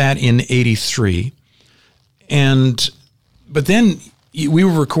built that in '83, but then we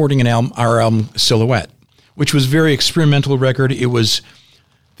were recording our album Silhouette, which was a very experimental record. It was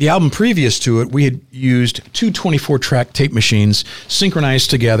the album previous to it. We had used two 24-track tape machines synchronized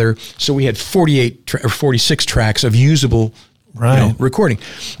together, so we had 46 tracks of usable recording.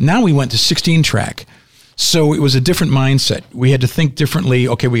 Now we went to 16-track, so it was a different mindset. We had to think differently.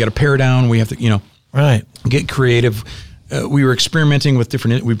 Okay, we got to pare down. We have to, get creative. We were experimenting with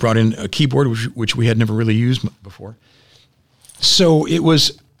different. We brought in a keyboard, which we had never really used before. So it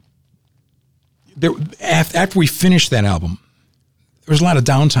was there. After we finished that album, there was a lot of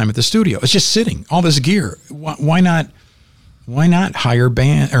downtime at the studio. It's just sitting, all this gear. Why not hire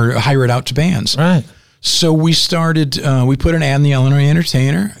it out to bands? Right. So we started. We put an ad in the Illinois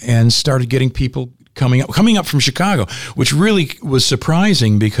Entertainer and started getting people coming up from Chicago, which really was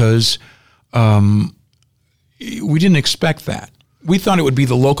surprising because we didn't expect that. We thought it would be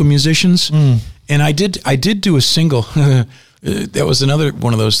the local musicians, and I did do a single. That was another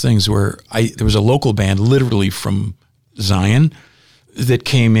one of those things where there was a local band literally from Zion that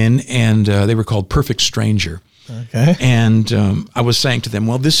came in, and they were called Perfect Stranger. Okay. And I was saying to them,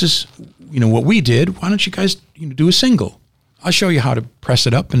 well, this is, what we did. Why don't you guys do a single? I'll show you how to press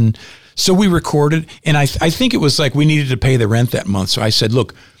it up. And so we recorded, and I think it was like we needed to pay the rent that month. So I said,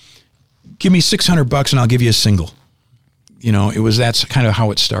 look, give me $600 and I'll give you a single. That's kind of how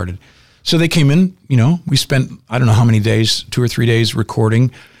it started. So they came in, we spent, I don't know how many days, 2 or 3 days recording.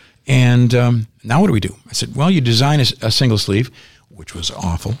 And now what do we do? I said, well, you design a single sleeve, which was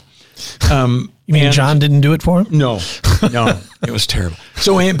awful. You mean John didn't do it for him? No, it was terrible.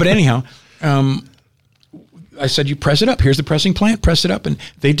 So, but anyhow, I said, you press it up. Here's the pressing plant, press it up. And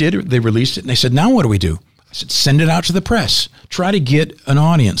they did, they released it. And they said, now what do we do? I said, send it out to the press. Try to get an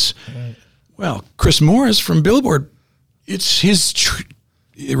audience. Right. Well, Chris Morris from Billboard, it's his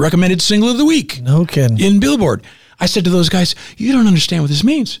recommended single of the week. No kidding. In Billboard. I said to those guys, you don't understand what this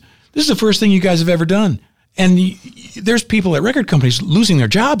means. This is the first thing you guys have ever done. And there's people at record companies losing their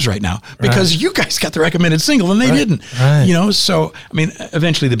jobs right now because you guys got the recommended single and they didn't. Right. So,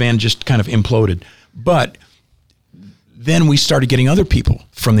 eventually the band just kind of imploded. But then we started getting other people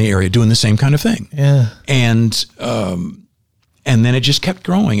from the area doing the same kind of thing. Yeah. And then it just kept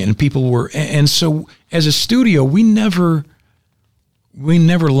growing, and people were, and so as a studio, we never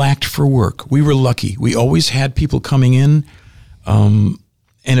lacked for work. We were lucky. We always had people coming in, and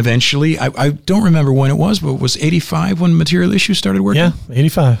eventually, I don't remember when it was, but it was 85 when Material Issue started working? Yeah,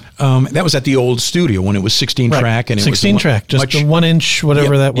 85. That was at the old studio when it was 16-track. And it 16 was track, just the 1-inch,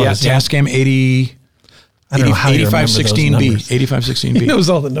 whatever that was. Yeah, Tascam 80... I don't know how you remember 8516B. those 8516B. He knows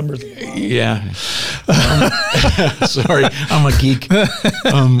all the numbers. Yeah. Sorry, I'm a geek.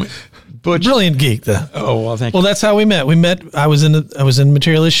 Brilliant geek, though. Oh, well, thank you. Well, that's how we met. I was in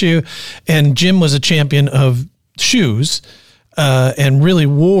Material Issue, and Jim was a champion of shoes, and really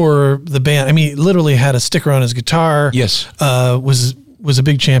wore the band. I mean, literally had a sticker on his guitar. Yes. Was a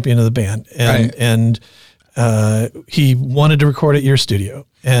big champion of the band, and he wanted to record at your studio,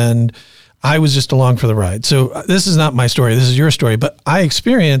 and I was just along for the ride. So this is not my story. This is your story. But I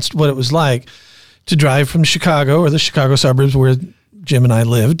experienced what it was like to drive from Chicago or the Chicago suburbs where Jim and I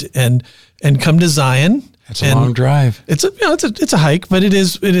lived and come to Zion. It's a long drive. It's a hike, but it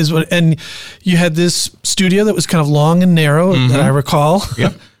is what, and you had this studio that was kind of long and narrow that I recall.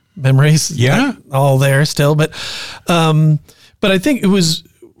 Yep. Memories. Yeah. All there still. But I think it was,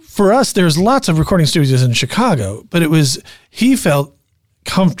 for us, there's lots of recording studios in Chicago, but he felt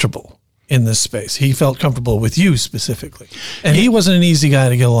comfortable in this space. He felt comfortable with you specifically. And he wasn't an easy guy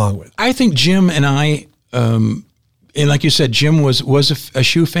to get along with. I think Jim and I, and like you said, Jim was a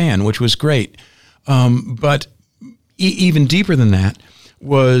Shoe fan, which was great. But even deeper than that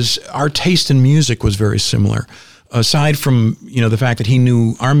was our taste in music was very similar. Aside from, the fact that he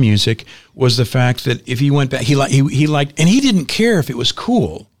knew our music, was the fact that if he went back, he liked, and he didn't care if it was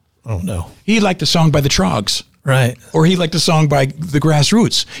cool. Oh, no. He liked a song by the Trogs. Right. Or he liked a song by the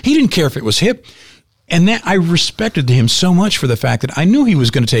Grassroots. He didn't care if it was hip. And that I respected him so much for the fact that I knew he was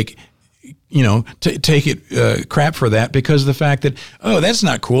going to take crap for that, because of the fact that, that's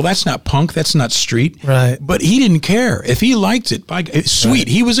not cool, that's not punk, that's not street. Right. But he didn't care. If he liked it, Sweet. Right.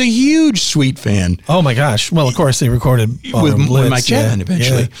 He was a huge Sweet fan. Oh my gosh. Well, of course they recorded with Mike Chapman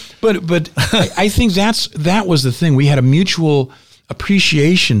eventually. Yeah. But I think that was the thing. We had a mutual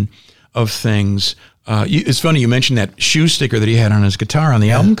appreciation of things. It's funny you mentioned that shoe sticker that he had on his guitar on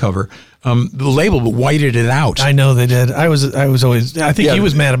the album cover. The label whited it out. I know they did. I was always. I think he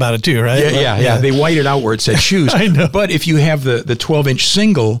was mad about it too, right? Yeah. They whited out where it said shoes. I know. But if you have the 12-inch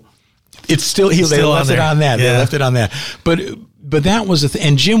single, it's still they left it on that. Yeah. They left it on that. But that was the thing.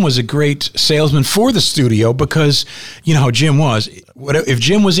 And Jim was a great salesman for the studio, because you know how Jim was. If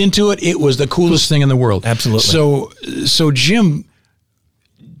Jim was into it, it was the coolest thing in the world. Absolutely. So Jim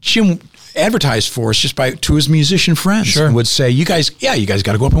advertised for us just to his musician friends. Sure. And would say, you guys got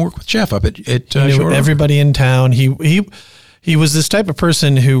to go up and work with Jeff up at everybody in town. He was this type of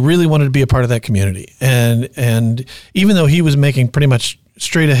person who really wanted to be a part of that community. And even though he was making pretty much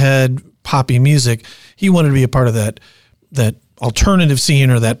straight ahead poppy music, he wanted to be a part of that alternative scene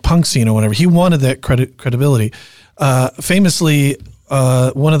or that punk scene or whatever. He wanted that credibility. Famously,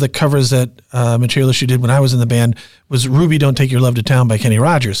 one of the covers that Materialist did when I was in the band was Ruby Don't Take Your Love to Town by Kenny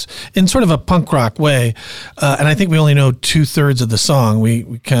Rogers, in sort of a punk rock way. And I think we only know 2/3 of the song.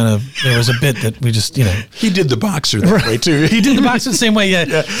 We kind of, there was a bit that we just, He did the Boxer that way too. He did the Boxer the same way, yeah.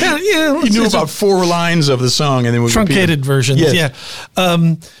 He knew about 4 lines of the song and then we truncated versions, yes.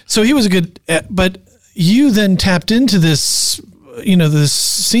 Yeah. So he was a good, but you then tapped into this, this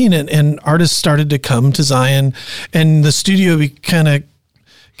scene, and artists started to come to Zion, and the studio kind of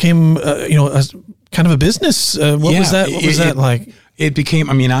came, kind of a business. What was that? What was that like? It became,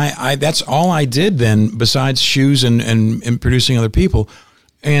 I that's all I did then, besides shoes and producing other people.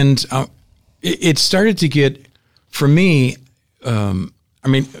 And it started to get, for me,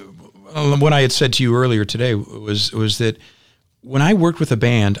 what I had said to you earlier today was that when I worked with a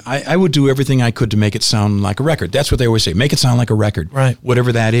band, I would do everything I could to make it sound like a record. That's what they always say, make it sound like a record, right?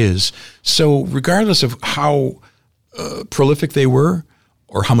 Whatever that is. So regardless of how prolific they were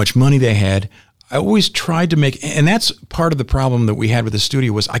or how much money they had, I always tried to make, and that's part of the problem that we had with the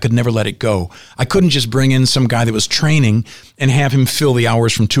studio, was I could never let it go. I couldn't just bring in some guy that was training and have him fill the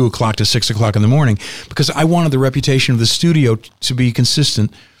hours from 2 o'clock to 6 o'clock in the morning, because I wanted the reputation of the studio to be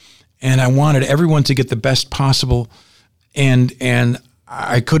consistent, and I wanted everyone to get the best possible, and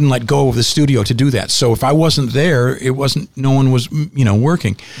I couldn't let go of the studio to do that. So if I wasn't there, no one was,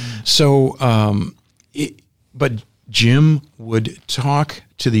 working. So, but Jim would talk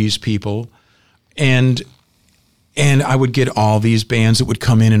to these people, and I would get all these bands that would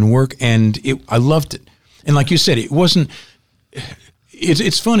come in and work, and I loved it. And like you said, it wasn't.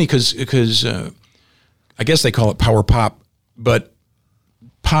 It's funny because I guess they call it power pop, but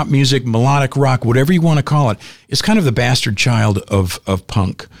pop music, melodic rock, whatever you want to call it, is kind of the bastard child of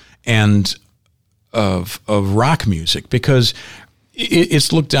punk and of rock music, because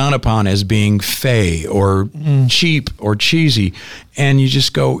it's looked down upon as being fey or cheap or cheesy, and you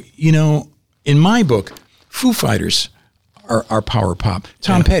just go, in my book, Foo Fighters are power pop.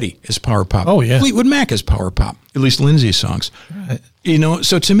 Tom Petty is power pop. Oh, yeah. Fleetwood Mac is power pop, at least Lindsay's songs. Right.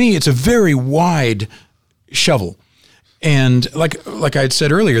 So to me, it's a very wide shovel. And like I had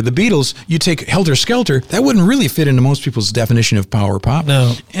said earlier, the Beatles, you take Helter Skelter, that wouldn't really fit into most people's definition of power pop.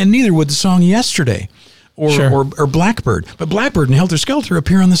 No. And neither would the song Yesterday or Blackbird. But Blackbird and Helter Skelter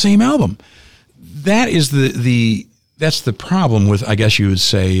appear on the same album. That is that's the problem with, I guess you would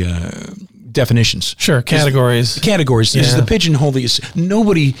say, definitions. Sure, categories. Categories. This is the pigeonhole that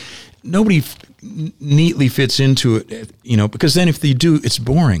nobody neatly fits into it, because then if they do, it's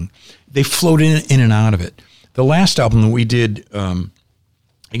boring. They float in and out of it. The last album that we did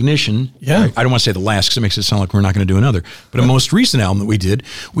Ignition. Yeah. I don't want to say the last because it makes it sound like we're not going to do another. But a most recent album that we did,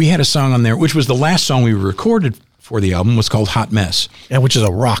 we had a song on there, which was the last song we recorded for the album, was called Hot Mess. Yeah, which is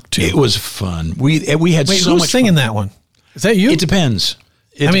a rock too. It was fun. We had Wait, so who's much singing fun. that one? Is that you? It depends.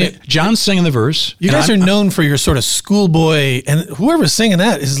 John's singing the verse. You and guys I'm- are known for your sort of schoolboy, and whoever's singing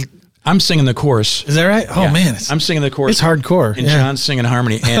that is I'm singing the chorus. that right? Oh Yeah. man, I'm singing the chorus. It's hardcore. And Yeah. John's singing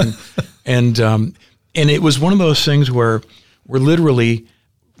harmony. And and it was one of those things where we're literally,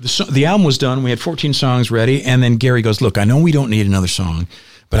 the album was done. We had 14 songs ready. And then Gary goes, look, I know we don't need another song,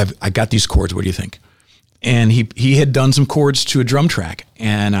 but I got these chords. What do you think? And he had done some chords to a drum track.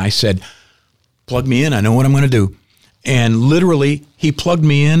 And I said, plug me in. I know what I'm going to do. And literally, he plugged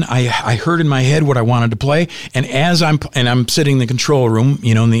me in. I heard in my head what I wanted to play. And as I'm sitting in the control room,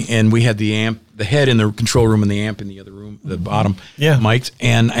 and we had the amp, the head in the control room and the amp in the other room, the bottom mic'd.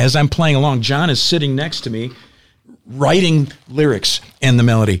 And as I'm playing along, John is sitting next to me, writing lyrics and the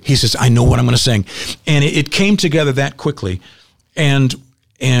melody. He says, I know what I'm going to sing. And it came together that quickly. And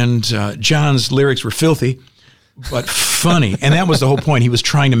John's lyrics were filthy, but funny. And that was the whole point. He was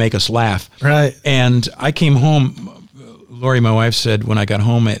trying to make us laugh. Right. And I came home. Lori, my wife, said when I got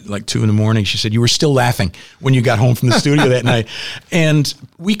home at like 2 a.m, she said, you were still laughing when you got home from the studio that night. And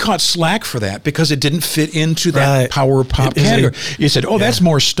we caught slack for that because it didn't fit into that power pop category. You said, that's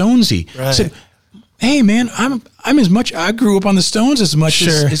more Stonesy. Right. I said, hey man, I'm as much, I grew up on the Stones as much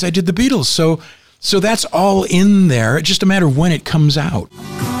as I did the Beatles. So that's all in there. It's just a matter of when it comes out.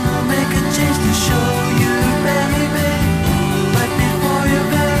 Gonna make a change to show you, baby, right before your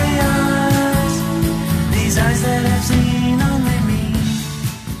very eyes. These eyes that I've seen only me.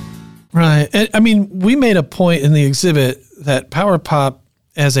 Right. And, I mean, we made a point in the exhibit that power pop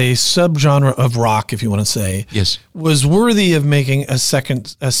as a subgenre of rock, if you want to say, Yes. was worthy of making a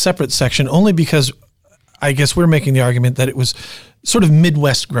separate section only because I guess we're making the argument that it was sort of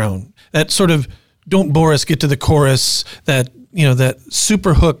Midwest grown. That sort of don't bore us, get to the chorus, that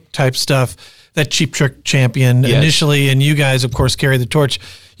super hook type stuff, that Cheap Trick Champion initially, and you guys, of course, carry the torch.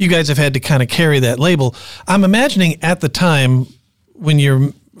 You guys have had to kind of carry that label. I'm imagining at the time when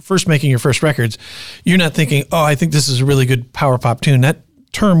you're first making your first records, you're not thinking, oh, I think this is a really good power pop tune. That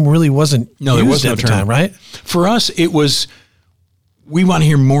term really wasn't used at the time, right? For us, it was, we want to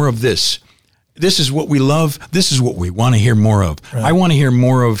hear more of this. This is what we love. This is what we want to hear more of. Right. I want to hear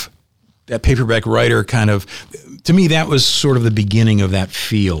more of that paperback writer kind of, to me, that was sort of the beginning of that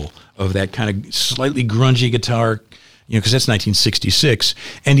feel, of that kind of slightly grungy guitar, because that's 1966.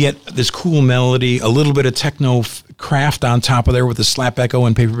 And yet this cool melody, a little bit of techno craft on top of there with the slap echo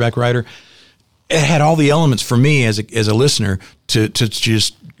and paperback writer. It had all the elements for me as a listener to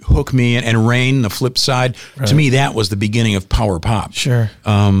just hook me in. And Rain, the flip side, to me, that was the beginning of power pop. Sure.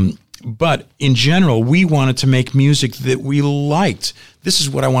 But in general, we wanted to make music that we liked. This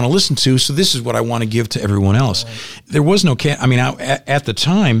is what I want to listen to, so this is what I want to give to everyone else. Right. There was no at the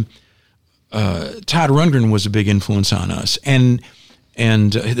time, Todd Rundgren was a big influence on us, and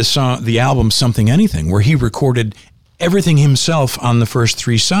the album Something Anything, where he recorded everything himself on the first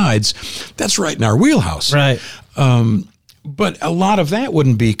 3 sides. That's right in our wheelhouse. Right. But a lot of that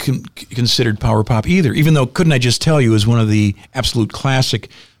wouldn't be considered power pop either, even though Couldn't I Just Tell You is one of the absolute classic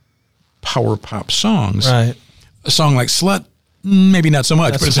power pop songs. Right. A song like Slut, maybe not so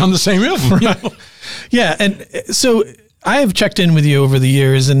much, but it's on the same album. Right. Yeah, and so I have checked in with you over the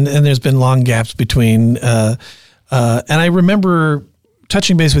years, and there's been long gaps between. And I remember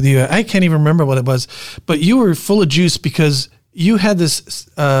touching base with you. I can't even remember what it was, but you were full of juice because you had this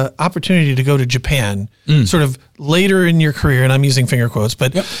opportunity to go to Japan sort of later in your career, and I'm using finger quotes,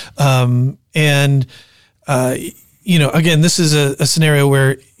 but again, this is a scenario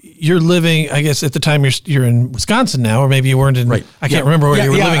where you're living, I guess at the time you're in Wisconsin now, or maybe you weren't in, right. I can't remember where you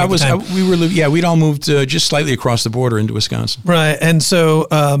were living at the time. We'd all moved just slightly across the border into Wisconsin. Right. And so,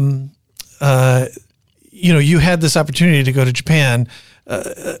 you had this opportunity to go to Japan,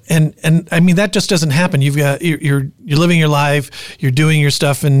 and I mean, that just doesn't happen. You're living your life, you're doing your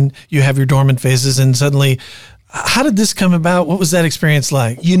stuff, and you have your dormant phases, and suddenly, how did this come about? What was that experience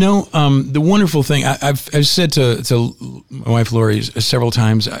like? The wonderful thing, I've said to my wife Lori several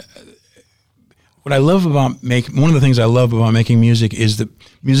times, what I love about one of the things I love about making music is that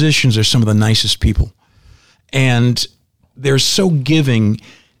musicians are some of the nicest people, and they're so giving.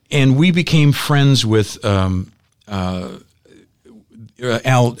 And we became friends with Al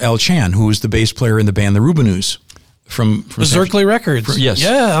Chan, who was the bass player in the band the Rubinoos from Berserkly Records. Yes,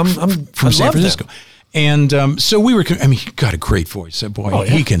 yeah, from San Francisco. Them. And so we were, he got a great voice. Boy,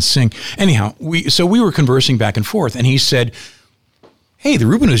 he can sing. Anyhow, we were conversing back and forth, and he said, hey, the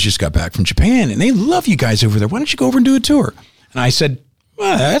Rubinoos just got back from Japan, and they love you guys over there. Why don't you go over and do a tour? And I said,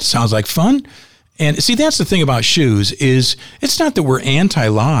 well, that sounds like fun. And see, that's the thing about shoes is it's not that we're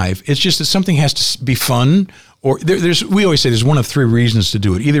anti-live. It's just that something has to be fun. Or we always say there's one of three reasons to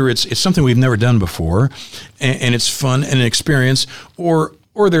do it. Either it's something we've never done before, and it's fun and an experience, or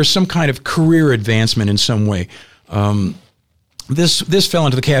there's some kind of career advancement in some way. This fell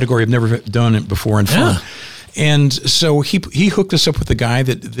into the category of never done it before and fun. Yeah. And so he hooked us up with the guy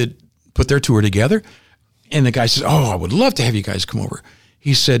that put their tour together, and the guy says, "Oh, I would love to have you guys come over."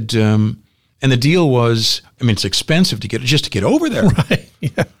 He said, and the deal was, I mean, it's expensive to get over there. Right.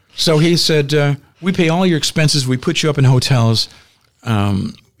 Yeah. So he said, we pay all your expenses. We put you up in hotels.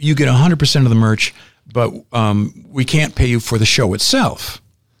 You get 100% of the merch, but we can't pay you for the show itself.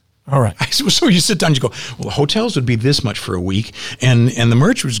 All right. So you sit down and you go, well, the hotels would be this much for a week, and the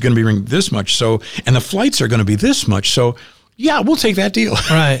merch was going to be this much. So, and the flights are going to be this much. So, yeah, we'll take that deal.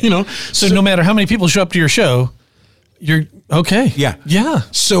 Right. So no matter how many people show up to your show, you're okay. Yeah. Yeah.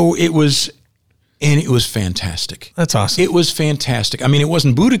 So it was fantastic. That's awesome. It was fantastic. I mean, it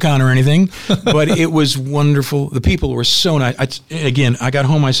wasn't Budokan or anything, but it was wonderful. The people were so nice. I got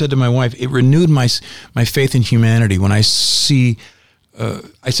home, I said to my wife, it renewed my faith in humanity when I see,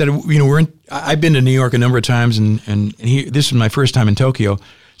 I said, I've been to New York a number of times, and this was my first time in Tokyo. I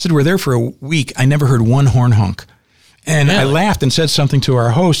said, we're there for a week. I never heard one horn honk. And really? I laughed and said something to our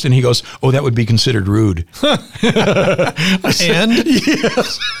host, and he goes, "Oh, that would be considered rude." I said, and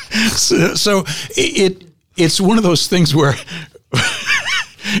yes. So it's one of those things where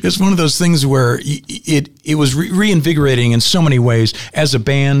it was reinvigorating in so many ways. As a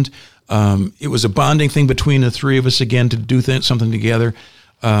band, it was a bonding thing between the three of us again to do something together.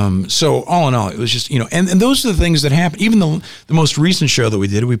 So all in all, it was just, and those are the things that happen. Even the most recent show that we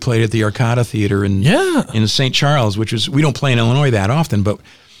did, we played at the Arcada Theater in St. Charles, which was, we don't play in Illinois that often, but,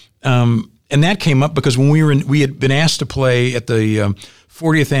 and that came up because when we had been asked to play at the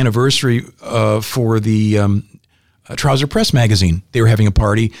 40th anniversary for the Trouser Press magazine. They were having a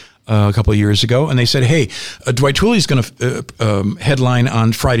party a couple of years ago, and they said, "Hey, Dwight Twilley's going to headline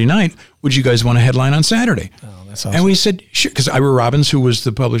on Friday night. Would you guys want to headline on Saturday?" Oh, that's awesome. And we said, "Sure," because Ira Robbins, who was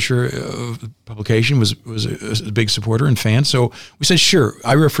the publisher of the publication, was a big supporter and fan. So we said, "Sure,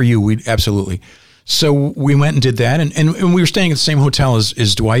 Ira, for you, we absolutely." So we went and did that, and we were staying at the same hotel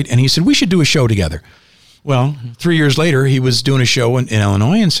as Dwight, and he said, "We should do a show together." Well, 3 years later, he was doing a show in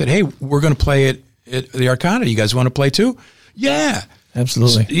Illinois and said, "Hey, we're going to play at the Arcada. You guys want to play too?" Yeah.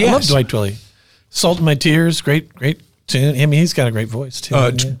 Absolutely. Yes. I love Dwight Twilley. Salt in My Tears, great tune. I mean, he's got a great voice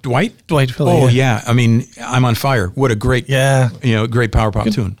too. Dwight Twilley. Oh yeah. I mean, I'm on Fire. What a great, great power pop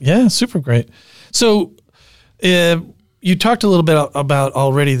tune. Yeah, super great. So, you talked a little bit about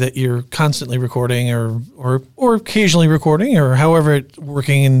already that you're constantly recording or occasionally recording or however it's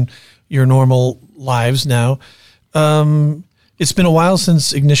working in your normal lives now. It's been a while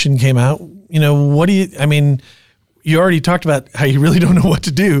since Ignition came out. You already talked about how you really don't know what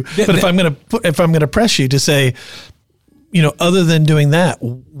to do. But if I'm going to press you to say, other than doing that,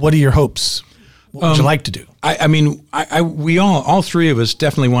 what are your hopes? What would you like to do? We all three of us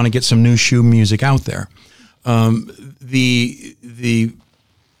definitely want to get some new shoe music out there. The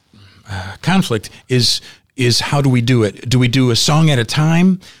conflict is how do we do it? Do we do a song at a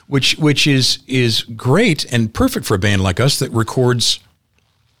time, which is great and perfect for a band like us that records.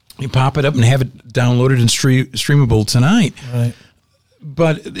 You pop it up and have it downloaded and streamable tonight. Right.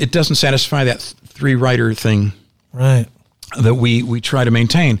 But it doesn't satisfy that three-writer thing right. that we try to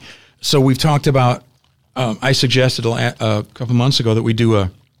maintain. So we've talked about, I suggested a couple months ago that we do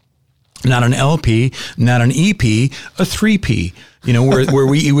not an LP, not an EP, a 3P, where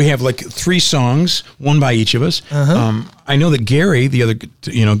we have like 3 songs, one by each of us. Uh-huh. I know that Gary, the other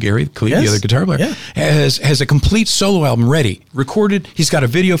guitar player, has a complete solo album ready, recorded. He's got a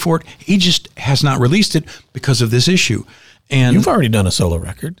video for it. He just has not released it because of this issue. And you've already done a solo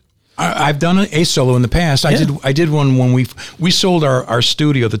record. I've done a solo in the past. Yeah. I did one when we sold our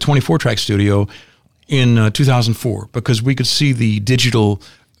studio, the 24-track studio, in 2004 because we could see the digital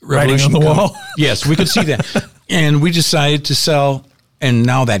revolution writing on the wall. Yes, we could see that. And we decided to sell, and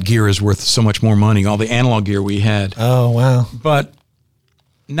now that gear is worth so much more money, all the analog gear we had. Oh, wow. But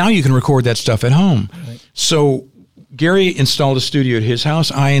now you can record that stuff at home. Right. So Gary installed a studio at his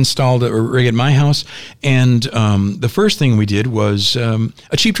house. I installed a rig at my house. And the first thing we did was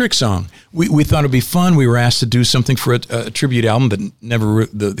a Cheap Trick song. We thought it'd be fun. We were asked to do something for a tribute album,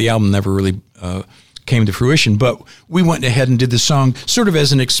 but the album never really came to fruition. But we went ahead and did the song sort of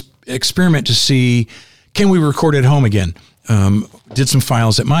as an experiment to see, can we record at home again? Did some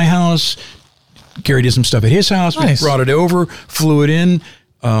files at my house. Gary did some stuff at his house. Nice. We brought it over, flew it in.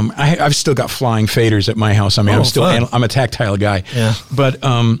 I've still got flying faders at my house. I mean, I'm a tactile guy. Yeah. But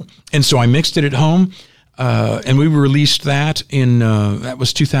and so I mixed it at home, and we released that in that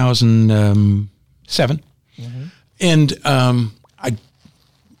was 2007. Mm-hmm. And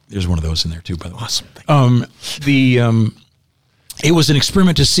there's one of those in there too, by the way. Awesome. It was an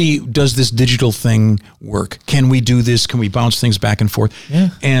experiment to see, does this digital thing work? Can we do this? Can we bounce things back and forth? Yeah.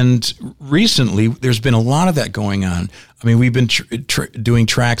 And recently, there's been a lot of that going on. I mean, we've been doing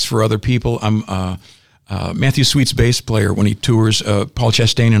tracks for other people. Matthew Sweet's bass player, when he tours, Paul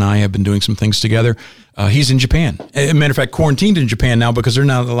Chastain and I have been doing some things together. He's in Japan. As a matter of fact, quarantined in Japan now because they're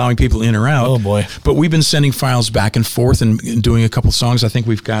not allowing people in or out. Oh, boy. But we've been sending files back and forth and doing a couple songs. I think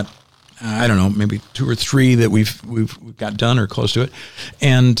we've got, I don't know, maybe 2 or 3 that we've got done or close to it.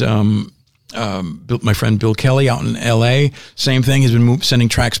 And my friend Bill Kelly out in L.A., same thing. He's been sending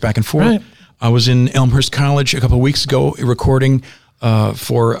tracks back and forth. Right. I was in Elmhurst College a couple of weeks ago recording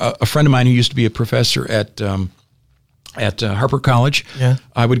for a friend of mine who used to be a professor at Harper College. Yeah.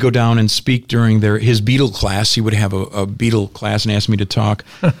 I would go down and speak during his Beatle class. He would have a Beatle class and ask me to talk.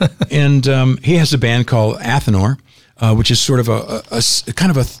 And he has a band called Athenor, which is sort of a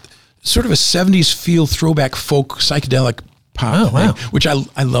kind of a sort of a 70s feel throwback folk psychedelic pop thing, which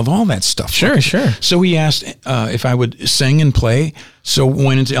I love all that stuff. Sure. So he asked if I would sing and play. So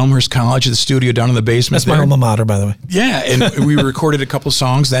went into Elmhurst College, the studio down in the basement. That's my alma mater, by the way. Yeah, and we recorded a couple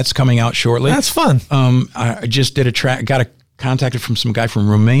songs. That's coming out shortly. That's fun. I just did a track, contacted from some guy from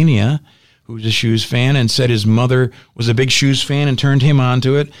Romania who's a Shoes fan and said his mother was a big Shoes fan and turned him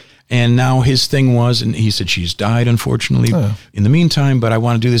onto it. And now his thing was, and he said, she's died, unfortunately, in the meantime, but I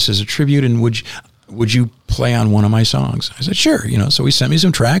want to do this as a tribute, and would you play on one of my songs? I said, sure. So he sent me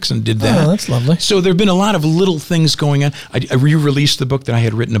some tracks and did that. Oh, that's lovely. So there have been a lot of little things going on. I re-released the book that I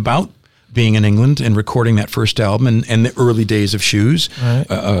had written about being in England and recording that first album and the early days of Shoes. Right.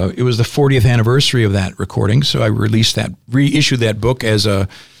 It was the 40th anniversary of that recording, so I reissued that book as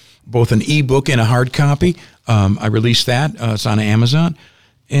both an e-book and a hard copy. I released that. It's on Amazon.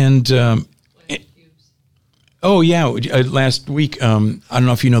 And last week, I don't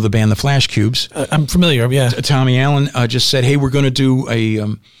know if you know the band, the Flash Cubes. I'm familiar, yeah. Tommy Allen just said, hey, we're going to do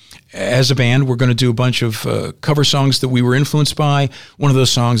as a band, we're going to do a bunch of cover songs that we were influenced by. One of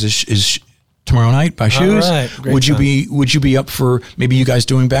those songs is Tomorrow Night by Shoes. All right. Would you be up for maybe you guys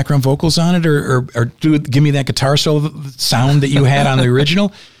doing background vocals on it or give me that guitar solo sound that you had on the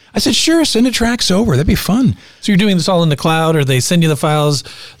original? I said, sure, send the tracks over. That'd be fun. So you're doing this all in the cloud, or they send you the files,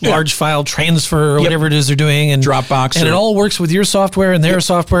 large file transfer, or whatever it is they're doing, and Dropbox, and it all works with your software and their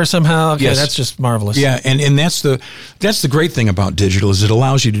software somehow. Okay, yes. That's just marvelous. Yeah, and that's the great thing about digital is it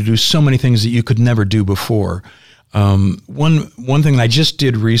allows you to do so many things that you could never do before. One thing that I just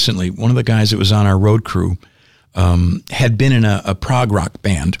did recently, one of the guys that was on our road crew had been in a prog rock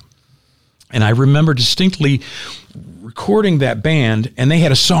band, and I remember distinctly recording that band, and they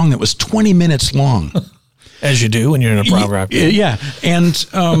had a song that was 20 minutes long. As you do when you're in a prog rock band. Yeah, and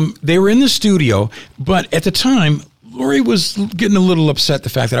they were in the studio, but at the time, Lori was getting a little upset the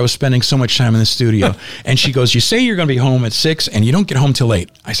fact that I was spending so much time in the studio. And she goes, you say you're going to be home at 6 and you don't get home till 8.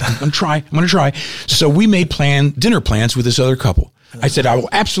 I said, I'm going to try. So we made dinner plans with this other couple. I said, I will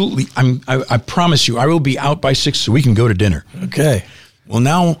absolutely, I promise you, I will be out by 6 so we can go to dinner. Okay. Well,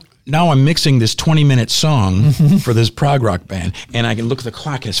 now I'm mixing this 20-minute song for this prog rock band, and I can look at the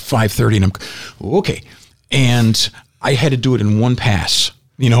clock, it's 5:30, and I'm, okay. And I had to do it in one pass.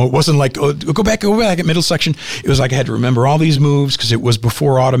 It wasn't like, go back at middle section. It was like I had to remember all these moves because it was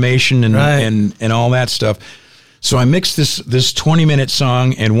before automation and all that stuff. So I mixed this 20-minute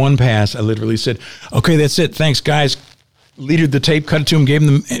song in one pass. I literally said, okay, that's it. Thanks, guys. Leadered the tape, cut it to them, gave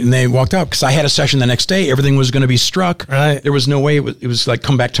them, and they walked out because I had a session the next day. Everything was going to be struck. Right. There was no way. It was like,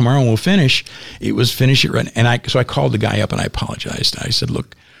 come back tomorrow and we'll finish. It was finish it right. And so I called the guy up and I apologized. I said,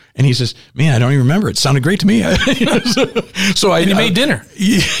 look, and he says, man, I don't even remember. It sounded great to me. So you made dinner.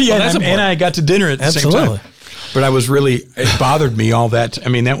 Yeah, and I got to dinner at the same time. But it bothered me all that. I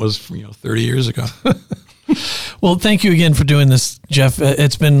mean, that was 30 years ago. Well, thank you again for doing this, Jeff.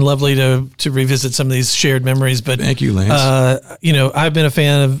 It's been lovely to revisit some of these shared memories. But thank you, Lance. I've been a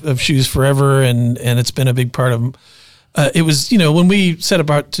fan of Shoes forever, and it's been a big part of. It was when we set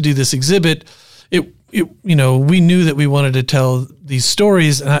about to do this exhibit, we knew that we wanted to tell these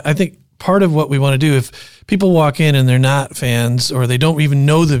stories, and I think part of what we want to do, if people walk in and they're not fans or they don't even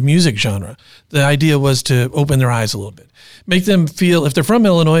know the music genre, the idea was to open their eyes a little bit. Make them feel, if they're from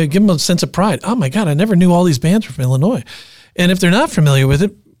Illinois, give them a sense of pride. Oh my God, I never knew all these bands were from Illinois. And if they're not familiar with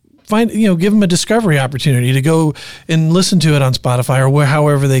it, give them a discovery opportunity to go and listen to it on Spotify or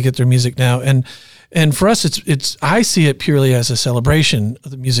however they get their music now. And And for us, I see it purely as a celebration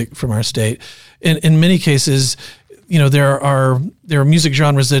of the music from our state. In many cases, there are music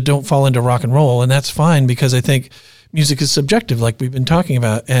genres that don't fall into rock and roll, and that's fine because I think music is subjective, like we've been talking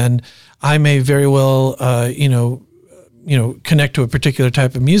about. And I may very well, connect to a particular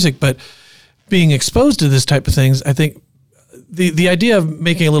type of music, but being exposed to this type of things, I think the idea of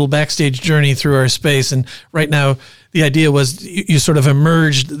making a little backstage journey through our space, and right now the idea was you sort of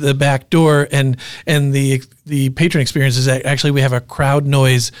emerged the back door, and the patron experience is that actually we have a crowd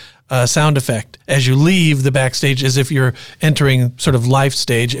noise sound effect as you leave the backstage, as if you're entering sort of life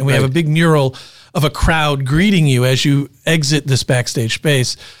stage, and we have a big mural of a crowd greeting you as you exit this backstage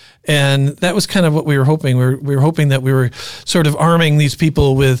space. And that was kind of what we were hoping. We were hoping that we were sort of arming these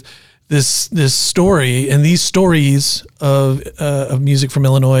people with this story and these stories of music from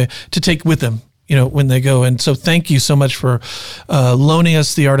Illinois to take with them, when they go. And so thank you so much for loaning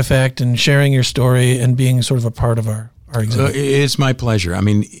us the artifact and sharing your story and being sort of a part of our exhibit. It's my pleasure. I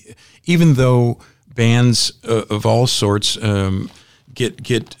mean, even though bands of all sorts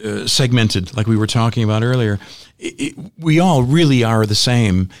get segmented, like we were talking about earlier, we all really are the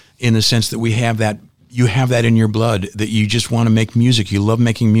same in the sense that we have that. You have that in your blood, that you just want to make music. You love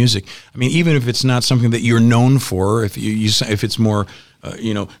making music. I mean, even if it's not something that you're known for, if it's more,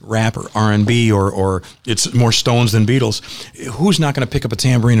 rap or R&B or it's more Stones than Beatles, who's not going to pick up a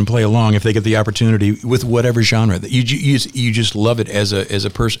tambourine and play along if they get the opportunity with whatever genre that you just love it as a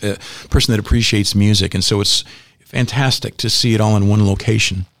person that appreciates music, and so it's fantastic to see it all in one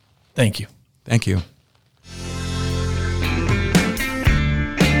location. Thank you. Thank you.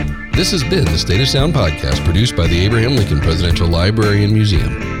 This has been the State of Sound podcast produced by the Abraham Lincoln Presidential Library and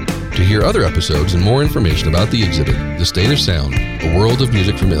Museum. To hear other episodes and more information about the exhibit, The State of Sound, A World of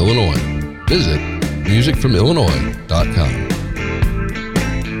Music from Illinois, visit musicfromillinois.com.